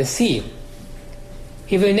villa by the sea.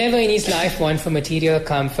 He will never in his life want for material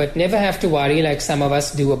comfort, never have to worry like some of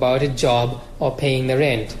us do about a job or paying the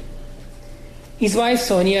rent. His wife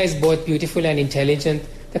Sonia is both beautiful and intelligent,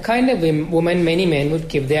 the kind of woman many men would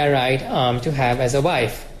give their right arm to have as a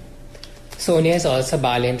wife. Sonia is also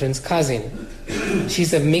Balendran's cousin.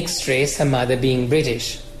 She's of mixed race, her mother being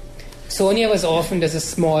British. Sonia was orphaned as a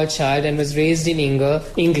small child and was raised in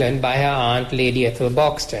England by her aunt, Lady Ethel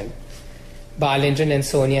Boxton. Balendran and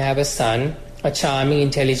Sonia have a son, a charming,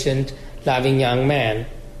 intelligent, loving young man.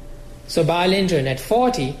 So Balendran, at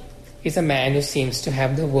 40, is a man who seems to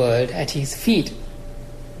have the world at his feet.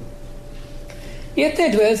 Yet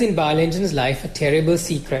there dwells in Balendran's life a terrible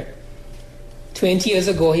secret. 20 years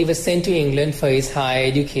ago, he was sent to England for his higher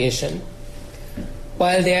education.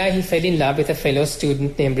 While there, he fell in love with a fellow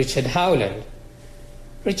student named Richard Howland.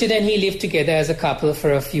 Richard and he lived together as a couple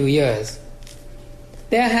for a few years.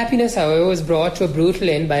 Their happiness, however, was brought to a brutal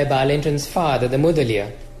end by Balendran's father, the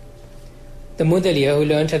Mudaliya. The Mudaliya, who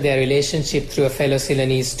learnt of their relationship through a fellow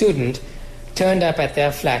Ceylonese student, turned up at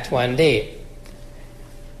their flat one day.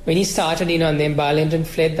 When he started in on them, Balendran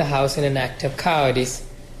fled the house in an act of cowardice,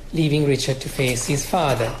 leaving Richard to face his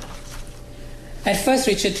father. At first,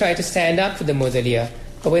 Richard tried to stand up to the Mudaliar,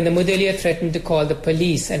 but when the Mudaliar threatened to call the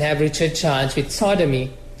police and have Richard charged with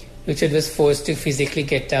sodomy, Richard was forced to physically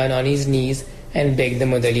get down on his knees and beg the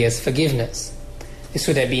Mudaliar's forgiveness. This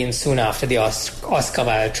would have been soon after the Oscar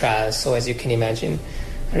Wilde trial, so as you can imagine,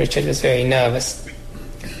 Richard was very nervous.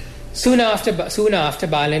 Soon after,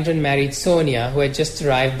 Balendran married Sonia, who had just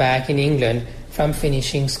arrived back in England from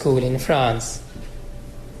finishing school in France.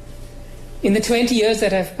 In the 20 years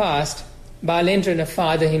that have passed, Balendran, a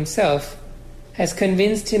father himself, has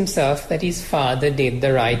convinced himself that his father did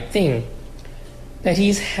the right thing, that he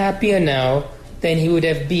is happier now than he would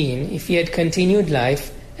have been if he had continued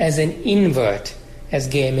life as an invert, as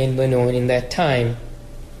gay men were known in that time.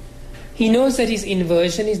 He knows that his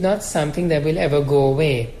inversion is not something that will ever go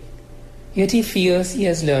away, yet he feels he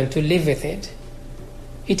has learned to live with it.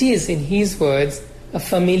 It is, in his words, a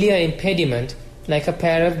familiar impediment, like a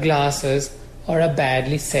pair of glasses or a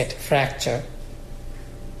badly set fracture.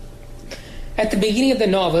 At the beginning of the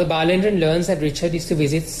novel, Balendran learns that Richard is to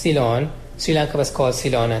visit Ceylon. Sri Lanka was called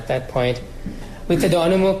Ceylon at that point, with the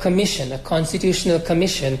Donomo Commission, a constitutional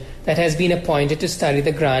commission that has been appointed to study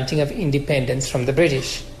the granting of independence from the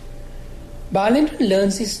British. Balendran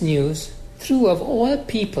learns this news through, of all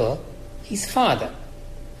people, his father.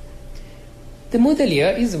 The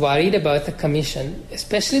Mudaliar is worried about the commission,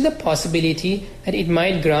 especially the possibility that it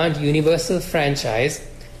might grant universal franchise,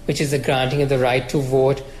 which is the granting of the right to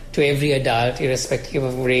vote to every adult, irrespective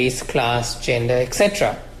of race, class, gender,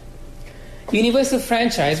 etc. Universal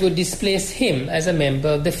franchise would displace him as a member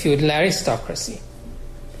of the feudal aristocracy.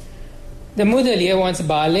 The Mudaliar wants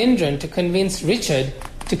Balendran to convince Richard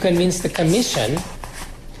to convince the commission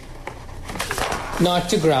not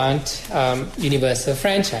to grant universal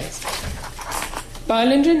franchise.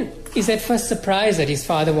 Balendran is at first surprised that his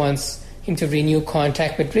father wants him to renew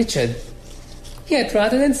contact with Richard. Yet,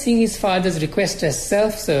 rather than seeing his father's request as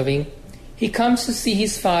self-serving, he comes to see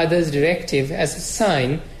his father's directive as a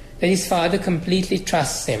sign that his father completely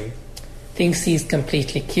trusts him, thinks he is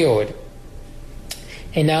completely cured.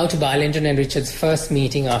 And now to Balendran and Richard's first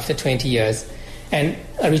meeting after 20 years. And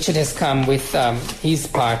Richard has come with his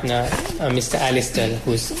partner, Mr. Alliston,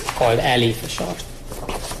 who's called Ali for short.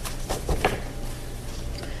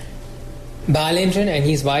 Balendran and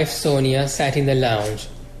his wife Sonia sat in the lounge.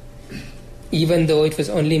 Even though it was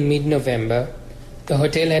only mid-November, the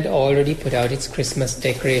hotel had already put out its Christmas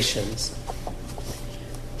decorations.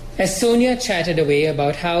 As Sonia chatted away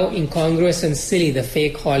about how incongruous and silly the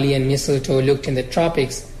fake holly and mistletoe looked in the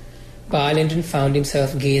tropics, Balendran found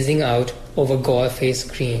himself gazing out over Galle-Face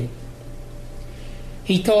Green.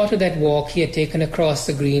 He thought of that walk he had taken across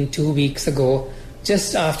the green 2 weeks ago,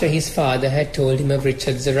 just after his father had told him of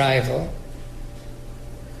Richard's arrival.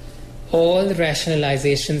 All the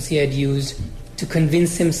rationalizations he had used to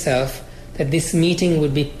convince himself that this meeting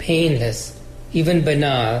would be painless, even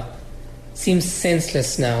banal, seemed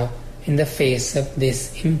senseless now in the face of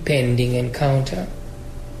this impending encounter.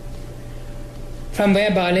 From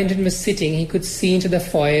where Balendran was sitting, he could see into the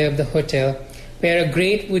foyer of the hotel, where a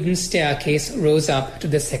great wooden staircase rose up to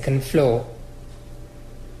the second floor.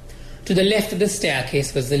 To the left of the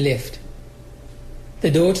staircase was the lift.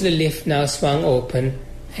 The door to the lift now swung open,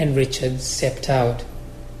 and Richard stepped out.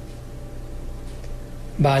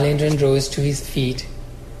 Balendran rose to his feet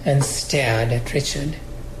and stared at Richard.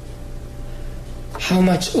 How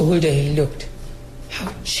much older he looked.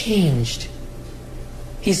 How changed.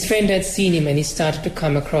 His friend had seen him and he started to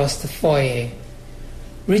come across the foyer.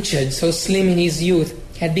 Richard, so slim in his youth,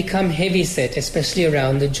 had become heavy-set, especially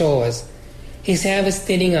around the jaws. His hair was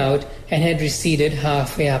thinning out and had receded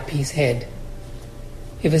halfway up his head.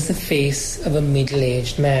 It was the face of a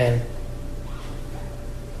middle-aged man.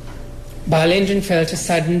 Balendran felt a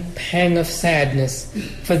sudden pang of sadness,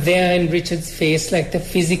 for there in Richard's face, like the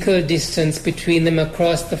physical distance between them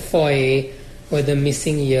across the foyer, were the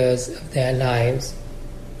missing years of their lives.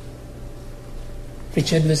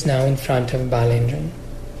 Richard was now in front of Balendran.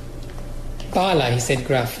 "Bala," he said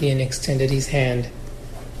gruffly and extended his hand.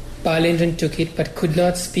 Balendran took it but could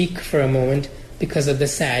not speak for a moment because of the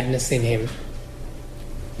sadness in him.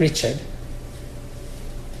 Richard.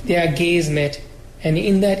 Their gaze met, and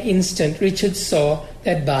in that instant Richard saw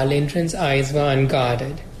that Balendran's eyes were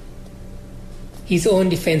unguarded. His own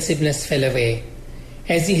defensiveness fell away.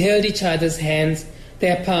 As he held each other's hands,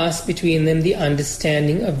 there passed between them the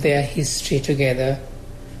understanding of their history together,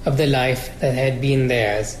 of the life that had been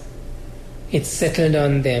theirs. It settled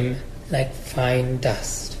on them like fine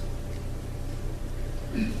dust.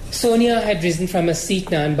 Sonia had risen from her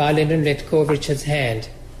seat now and Balendran let go of Richard's hand.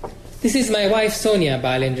 "This is my wife Sonia,"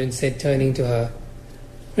 Balendran said, turning to her.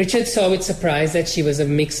 Richard saw with surprise that she was of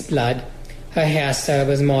mixed blood. Her hairstyle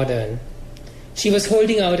was modern. She was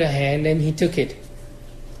holding out her hand and he took it.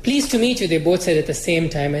 "Pleased to meet you," they both said at the same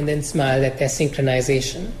time and then smiled at their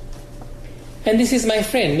synchronization. "And this is my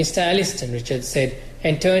friend, Mr. Alliston," Richard said,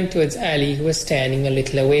 and turned towards Ali, who was standing a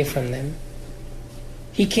little away from them.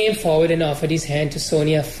 He came forward and offered his hand to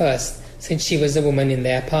Sonia first, since she was the woman in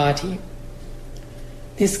their party.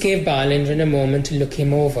 This gave Balendran a moment to look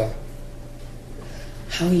him over.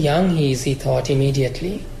 "How young he is," he thought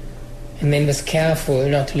immediately, and then was careful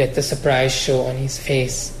not to let the surprise show on his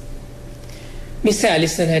face. Mr.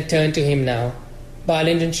 Alliston had turned to him now.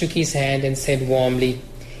 Balendran shook his hand and said warmly,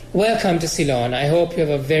 "Welcome to Ceylon. I hope you have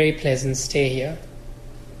a very pleasant stay here."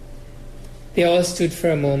 They all stood for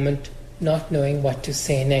a moment, not knowing what to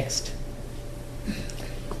say next.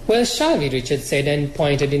 "Well, shall we?" Richard said and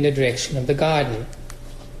pointed in the direction of the garden.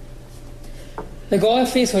 The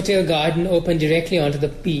Golf-Face Hotel garden opened directly onto the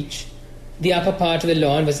beach. The upper part of the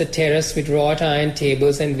lawn was a terrace with wrought iron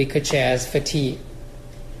tables and wicker chairs for tea.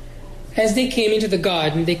 As they came into the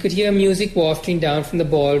garden, they could hear music wafting down from the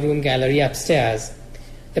ballroom gallery upstairs.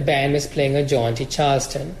 The band was playing a jaunty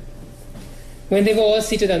Charleston. When they were all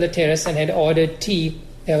seated on the terrace and had ordered tea,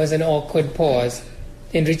 there was an awkward pause.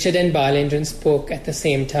 Then Richard and Balendran spoke at the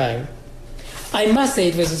same time. "I must say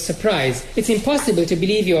it was a surprise. It's impossible to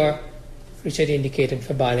believe you're..." Richard indicated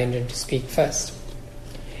for Balendran to speak first.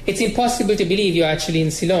 "It's impossible to believe you're actually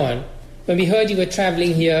in Ceylon. When we heard you were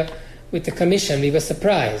travelling here with the commission, we were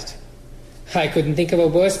surprised. I couldn't think of a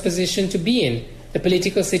worse position to be in. The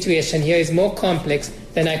political situation here is more complex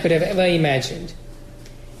than I could have ever imagined."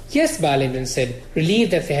 "Yes," Balendran said,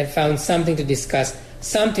 relieved that they had found something to discuss,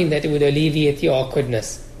 something that would alleviate the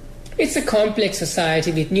awkwardness. "It's a complex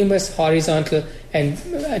society with numerous horizontal and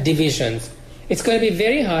divisions. It's going to be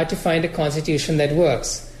very hard to find a constitution that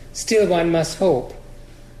works. Still, one must hope.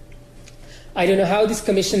 I don't know how this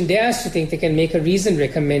commission dares to think they can make a reasoned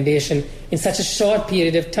recommendation in such a short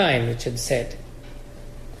period of time," Richard said.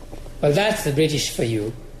 "Well, that's the British for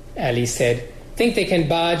you," Ali said. "Think they can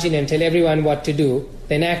barge in and tell everyone what to do,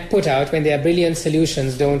 then act put out when their brilliant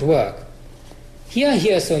solutions don't work." "Hear,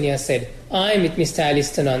 hear," Sonia said. "I'm with Mr.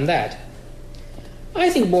 Alliston on that." "I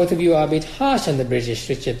think both of you are a bit harsh on the British,"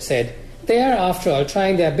 Richard said. "They are, after all,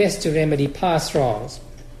 trying their best to remedy past wrongs."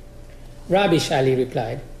 "Rubbish," Ali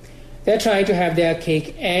replied. "They're trying to have their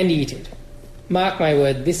cake and eat it. Mark my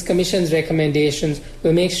word, this commission's recommendations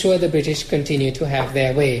will make sure the British continue to have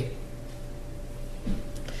their way."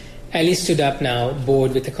 Ali stood up now,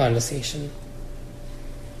 bored with the conversation.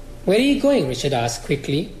 "Where are you going?" Richard asked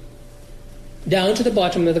quickly. "Down to the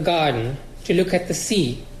bottom of the garden, to look at the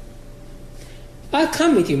sea." "I'll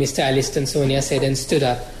come with you, Mr. Alliston," Sonia said and stood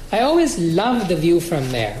up. "I always loved the view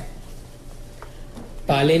from there."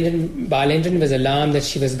 Balendran was alarmed that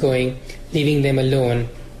she was going, leaving them alone,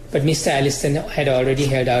 but Mr. Alliston had already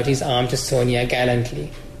held out his arm to Sonia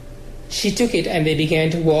gallantly. She took it and they began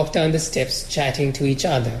to walk down the steps, chatting to each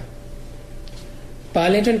other.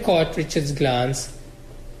 Balendran caught Richard's glance,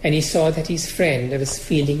 and he saw that his friend was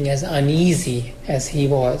feeling as uneasy as he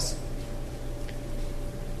was.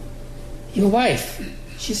 "Your wife,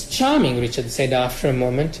 she's charming," Richard said after a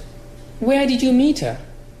moment. "Where did you meet her?"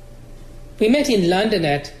 "We met in London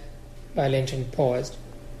at..." Balendran paused.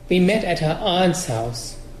 "We met at her aunt's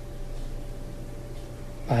house."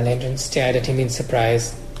 Balendran stared at him in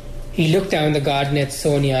surprise. He looked down the garden at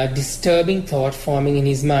Sonia, a disturbing thought forming in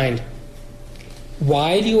his mind.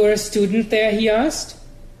 "While you were a student there?" he asked.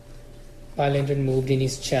 Balendran moved in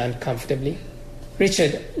his chair uncomfortably.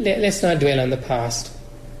 "Richard, let's not dwell on the past."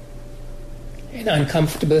 An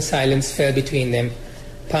uncomfortable silence fell between them,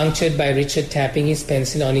 punctured by Richard tapping his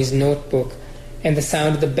pencil on his notebook and the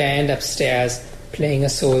sound of the band upstairs playing a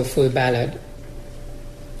soulful ballad.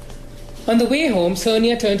 On the way home,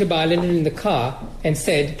 Sonia turned to Balendran in the car and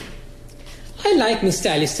said, "I like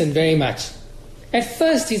Mr. Alliston very much. At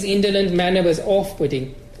first his indolent manner was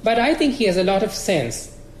off-putting, but I think he has a lot of sense.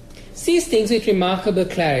 Sees things with remarkable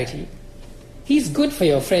clarity. He's good for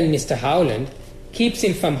your friend Mr. Howland, keeps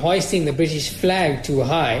him from hoisting the British flag too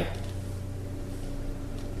high."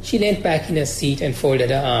 She leant back in her seat and folded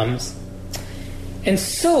her arms. "And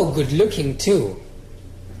so good-looking, too.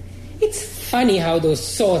 It's funny how those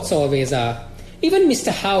sorts always are. Even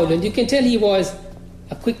Mr. Howland, you can tell he was..."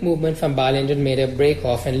 A quick movement from Balendran made her break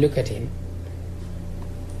off and look at him.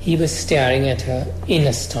 He was staring at her in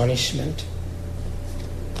astonishment.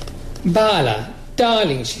 "Bala,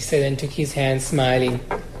 darling," she said and took his hand, smiling.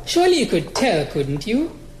 "Surely you could tell, couldn't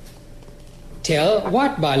you?" "Tell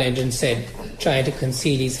what?" Balendran said, trying to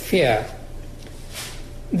conceal his fear.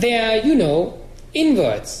 "They are,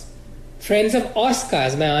 inverts. Friends of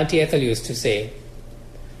Oscar's, my Auntie Ethel used to say."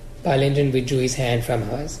 Balendran withdrew his hand from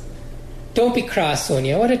hers. "Don't be crass,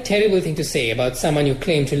 Sonia. What a terrible thing to say about someone you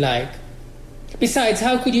claim to like. Besides,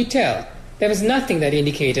 how could you tell? There was nothing that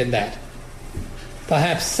indicated that."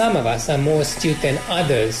 "Perhaps some of us are more astute than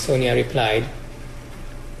others," Sonia replied.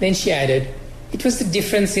 Then she added, "It was the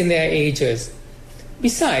difference in their ages.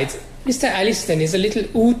 Besides, Mr. Alliston is a little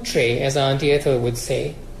outre, as Auntie Ethel would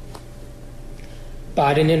say."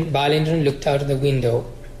 Balendran looked out of the window,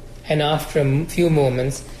 and after a few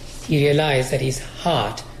moments he realized that his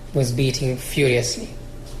heart was beating furiously.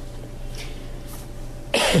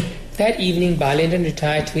 That evening, Balendran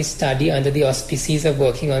retired to his study under the auspices of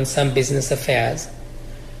working on some business affairs.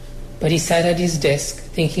 But he sat at his desk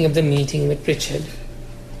thinking of the meeting with Richard.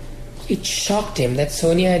 It shocked him that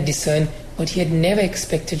Sonia had discerned what he had never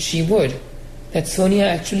expected she would, that Sonia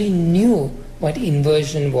actually knew what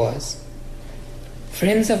inversion was.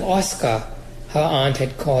 Friends of Oscar, her aunt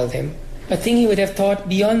had called them, a thing he would have thought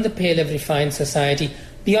beyond the pale of refined society,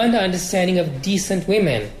 beyond the understanding of decent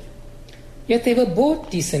women. Yet they were both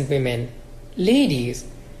decent women, ladies,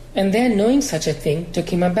 and their knowing such a thing took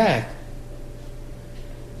him aback.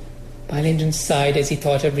 Balendran sighed as he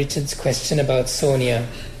thought of Richard's question about Sonia.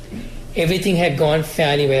 Everything had gone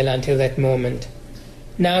fairly well until that moment.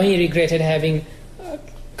 Now he regretted having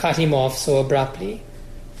cut him off so abruptly.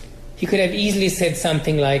 He could have easily said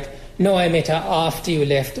something like, "No, I met her after you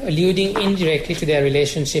left," alluding indirectly to their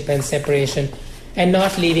relationship and separation, and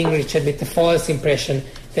not leaving Richard with the false impression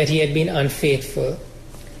that he had been unfaithful.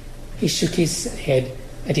 He shook his head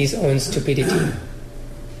at his own stupidity.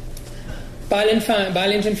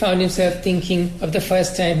 Balendran found himself thinking of the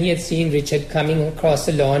first time he had seen Richard coming across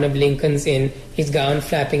the lawn of Lincoln's Inn, his gown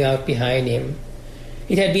flapping out behind him.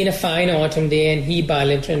 It had been a fine autumn day, and he,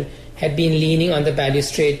 Balendran, had been leaning on the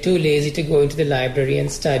balustrade, too lazy to go into the library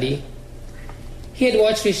and study. He had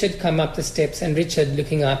watched Richard come up the steps, and Richard,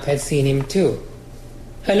 looking up, had seen him too.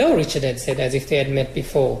 "Hello," Richard had said, as if they had met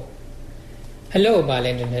before. "Hello,"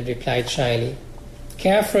 Balendran had replied shyly.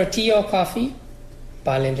 "Care for a tea or coffee?"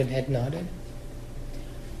 Balendran had nodded.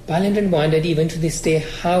 Balendran wondered even to this day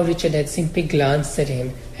how Richard had simply glanced at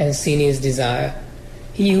him and seen his desire,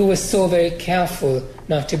 he who was so very careful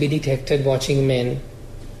not to be detected watching men.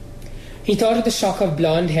 He thought of the shock of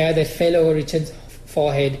blonde hair that fell over Richard's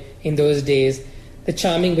forehead in those days, the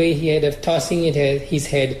charming way he had of tossing his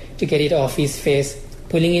head to get it off his face,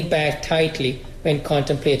 pulling it back tightly when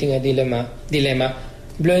contemplating a dilemma,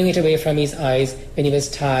 blowing it away from his eyes when he was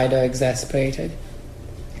tired or exasperated.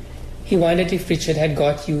 He wondered if Richard had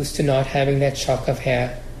got used to not having that shock of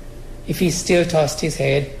hair, if he still tossed his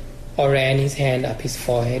head or ran his hand up his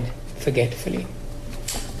forehead forgetfully.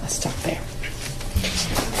 I'll stop there.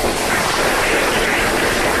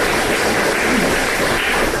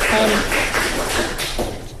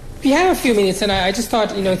 We have a few minutes, and I just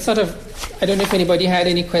thought, it's sort of, I don't know if anybody had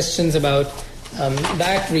any questions about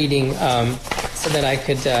that reading, so that I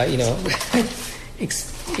could,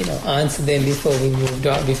 answer them before we moved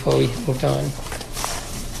on.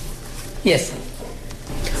 Yes.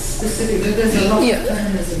 Specifically, there's a lot of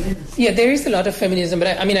feminism in it. Yeah, there is a lot of feminism, but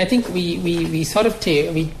I think we sort of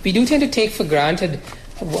we do tend to take for granted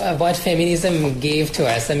what feminism gave to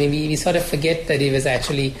us. We sort of forget that it was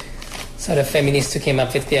actually sort of feminists who came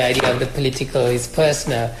up with the idea of the political is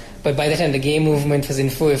personal. But by the time the gay movement was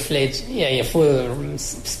in full-fledged, full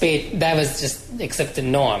spate, that was just accepted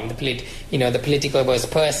norm. The political was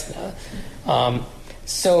personal.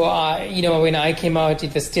 When I came out,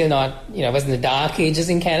 it was still not, it wasn't the dark ages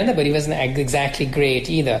in Canada, but it wasn't exactly great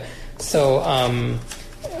either. So,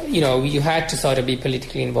 you had to sort of be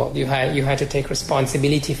politically involved. You had to take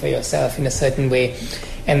responsibility for yourself in a certain way.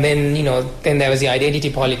 And then, then there was the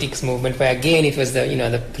identity politics movement, where again it was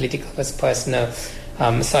the political was personal.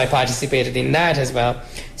 So I participated in that as well.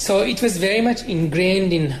 So it was very much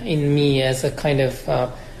ingrained in me as a kind of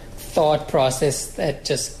thought process that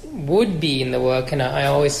just would be in the work. And I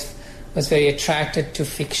always was very attracted to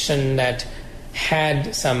fiction that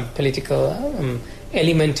had some political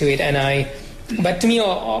element to it. But to me,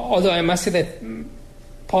 although I must say that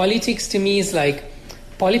politics to me is like,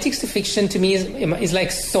 politics to fiction to me is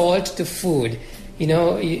like salt to food.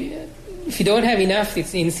 If you don't have enough,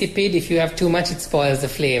 it's insipid. If you have too much, it spoils the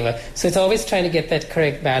flavor. So it's always trying to get that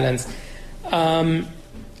correct balance. And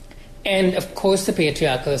of course, the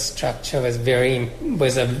patriarchal structure was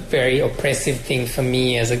a very oppressive thing for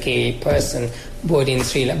me as a gay person, both in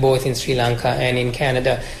Sri Lanka and in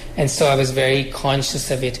Canada. And so I was very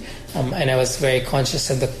conscious of it, and I was very conscious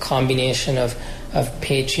of the combination of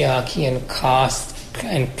patriarchy and caste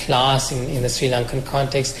and class in the Sri Lankan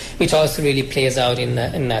context, which also really plays out in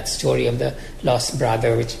that story of the lost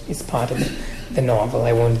brother, which is part of the novel.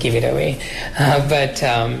 I won't give it away. But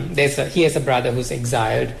he has a brother who's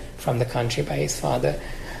exiled from the country by his father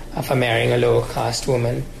for marrying a lower caste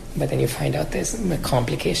woman. But then you find out there's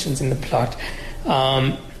complications in the plot.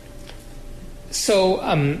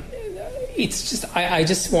 It's just I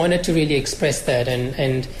just wanted to really express that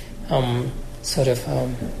and sort of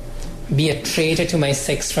be a traitor to my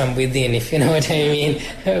sex from within, if you know what I mean,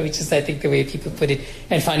 which is, I think, the way people put it.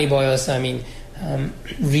 And Funny Boy also, I mean,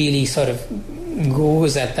 really sort of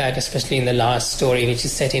goes at that, especially in the last story, which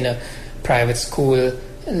is set in a private school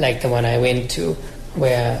like the one I went to,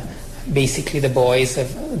 where basically the boys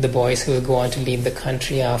who will go on to lead the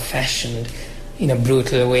country are fashioned in a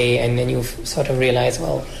brutal way, and then you sort of realize,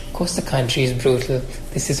 well, of course the country is brutal.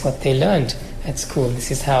 This is what they learned at school.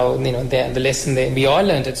 This is how, the lesson that we all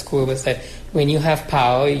learned at school was that when you have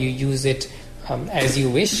power, you use it as you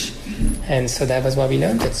wish. And so that was what we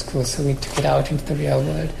learned at school. So we took it out into the real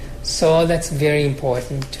world. So that's very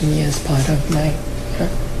important to me as part of my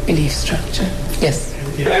belief structure. Yes?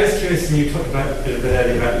 I was curious, when you talked about a little bit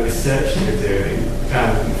earlier about the research you were doing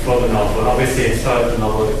for the novel. Obviously, as far as the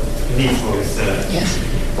novel, it needs more research. Yes.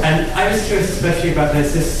 And I was curious especially about,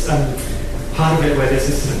 there's this part of it where there's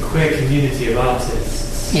this sort of queer community of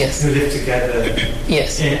artists who live together.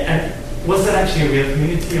 Yes. And was that actually a real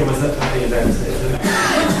community, or was that partly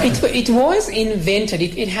invented? It was invented.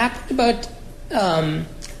 It happened about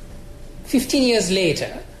 15 years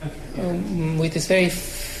later, with this very,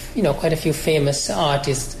 quite a few famous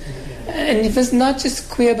artists. And it was not just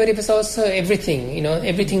queer, but it was also everything,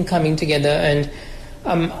 everything coming together. And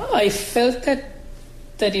I felt that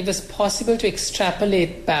it was possible to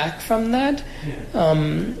extrapolate back from that.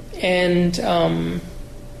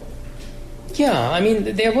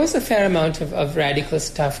 There was a fair amount of radical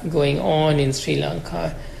stuff going on in Sri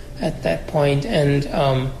Lanka at that point. And,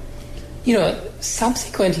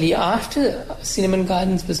 subsequently, after Cinnamon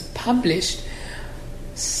Gardens was published,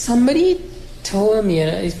 somebody told me,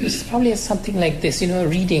 and it was probably something like this,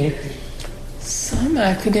 reading, some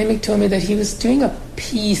academic told me that he was doing a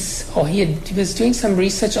piece, or he was doing some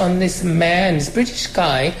research on this man, this British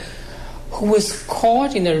guy, who was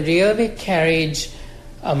caught in a railway carriage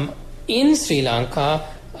in Sri Lanka,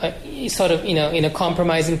 sort of, in a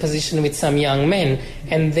compromising position with some young men.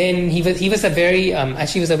 And then he was a very,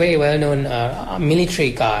 actually was a very well-known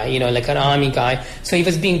military guy, like an army guy. So he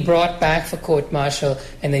was being brought back for court-martial,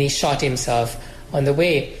 and then he shot himself on the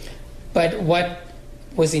way. But what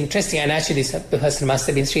was interesting, and actually this person must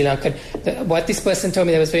have been Sri Lankan, what this person told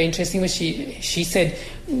me that was very interesting was she said,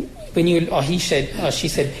 she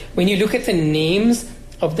said, when you look at the names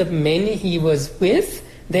of the men he was with,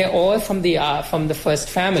 they're all from the first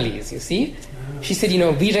families, you see. She said,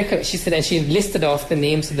 she said, and she listed off the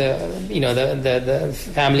names of the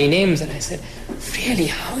family names, and I said, really,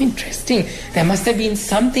 how interesting. There must have been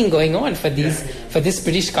something going on for this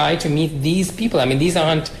British guy to meet these people. I mean, these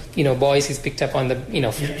aren't, boys he's picked up on the,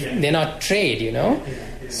 they're not trade,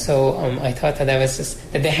 So I thought that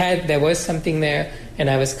there was something there, and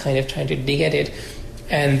I was kind of trying to dig at it.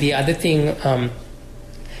 And the other thing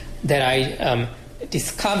that I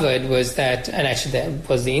discovered was that, and actually that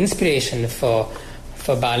was the inspiration for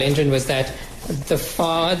Balendran, was that the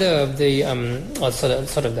father of the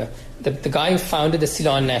the guy who founded the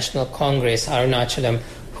Ceylon National Congress, Arunachalam,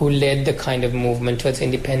 who led the kind of movement towards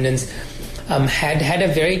independence, had a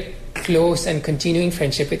very close and continuing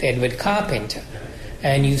friendship with Edward Carpenter,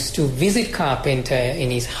 and used to visit Carpenter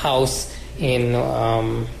in his house in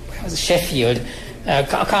Sheffield.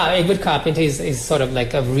 Edward Carpenter is sort of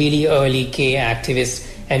like a really early gay activist,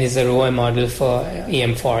 and is a role model for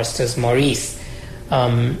E.M. Forster's Maurice.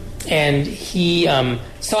 And he,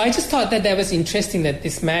 so I just thought that was interesting that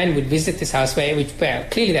this man would visit this house where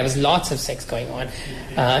clearly there was lots of sex going on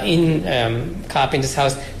in Carpenter's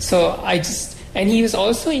house. So and he was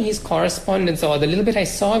also in his correspondence, or the little bit I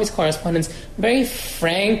saw of his correspondence, very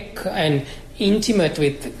frank and intimate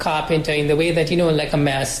with Carpenter in the way that, like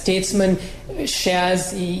a statesman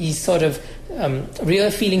shares his sort of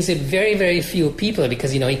real feelings with very, very few people,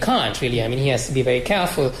 because, he can't really. I mean, he has to be very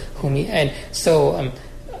careful and so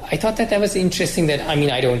I thought that was interesting that,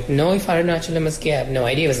 I don't know if Arunachalam was gay. I have no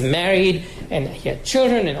idea. He was married and he had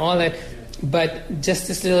children and all that, but just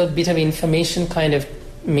this little bit of information kind of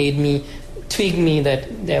twigged me that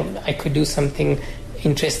I could do something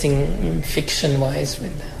interesting fiction-wise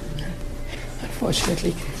with that.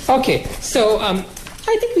 Unfortunately. Okay, so I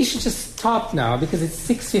I think we should just stop now because it's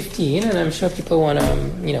 6:15 and I'm sure people want to,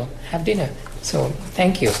 have dinner. So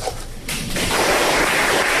thank you.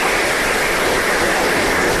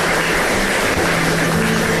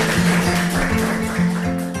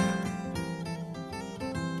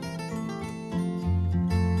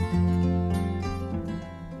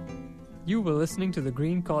 You were listening to the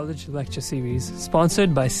Green College Lecture Series,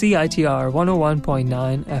 sponsored by CITR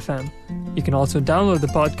 101.9 FM. You can also download the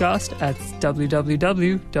podcast at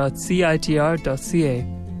www.citr.ca.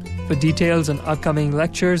 For details on upcoming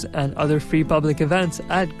lectures and other free public events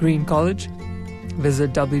at Green College,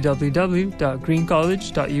 visit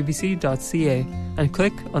www.greencollege.ubc.ca and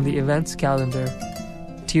click on the events calendar.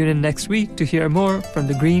 Tune in next week to hear more from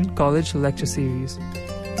the Green College Lecture Series.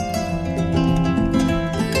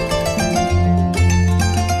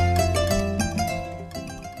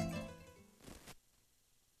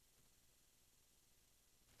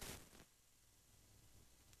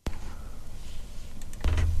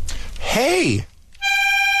 Hey!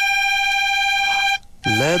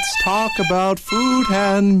 Let's talk about food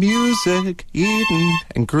and music, eating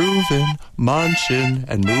and grooving, munching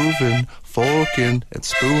and moving, forking and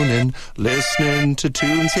spooning, listening to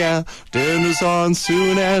tunes, yeah. Dinner's on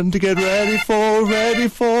soon and to get ready for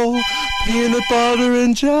peanut butter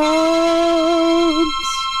and jams.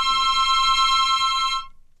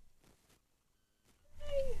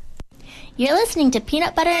 You're listening to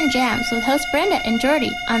Peanut Butter and Jams with hosts Brenda and Jordy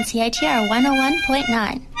on CITR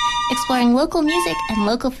 101.9, exploring local music and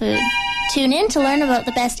local food. Tune in to learn about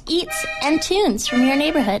the best eats and tunes from your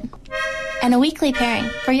neighborhood, and a weekly pairing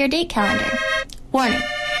for your date calendar. Warning: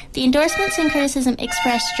 the endorsements and criticism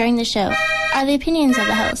expressed during the show are the opinions of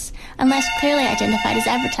the hosts, unless clearly identified as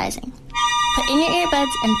advertising. Put in your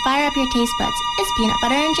earbuds and fire up your taste buds. It's Peanut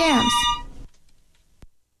Butter and Jams.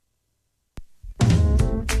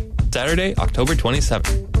 Saturday, October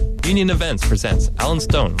 27th. Union Events presents Alan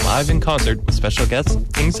Stone live in concert with special guests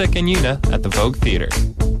Kingsek and Yuna at the Vogue Theatre.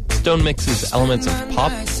 Stone mixes elements of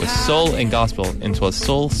pop with soul and gospel into a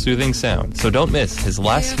soul-soothing sound, so don't miss his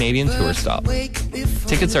last Canadian tour stop.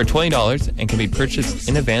 Tickets are $20 and can be purchased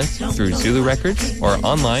in advance through Zulu Records or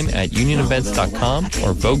online at unionevents.com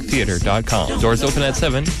or voguetheater.com. Doors open at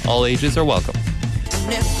 7. All ages are welcome.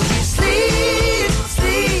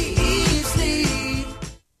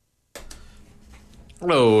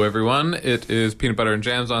 Hello, everyone. It is Peanut Butter and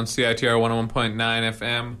Jams on CITR 101.9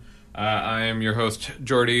 FM. I am your host,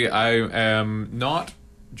 Jordy. I am not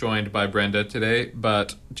joined by Brenda today,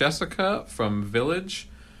 but Jessica from Village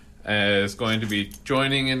is going to be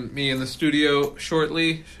joining me in the studio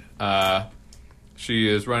shortly. She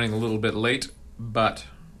is running a little bit late, but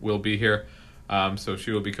will be here. So she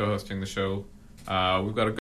will be co-hosting the show. We've got a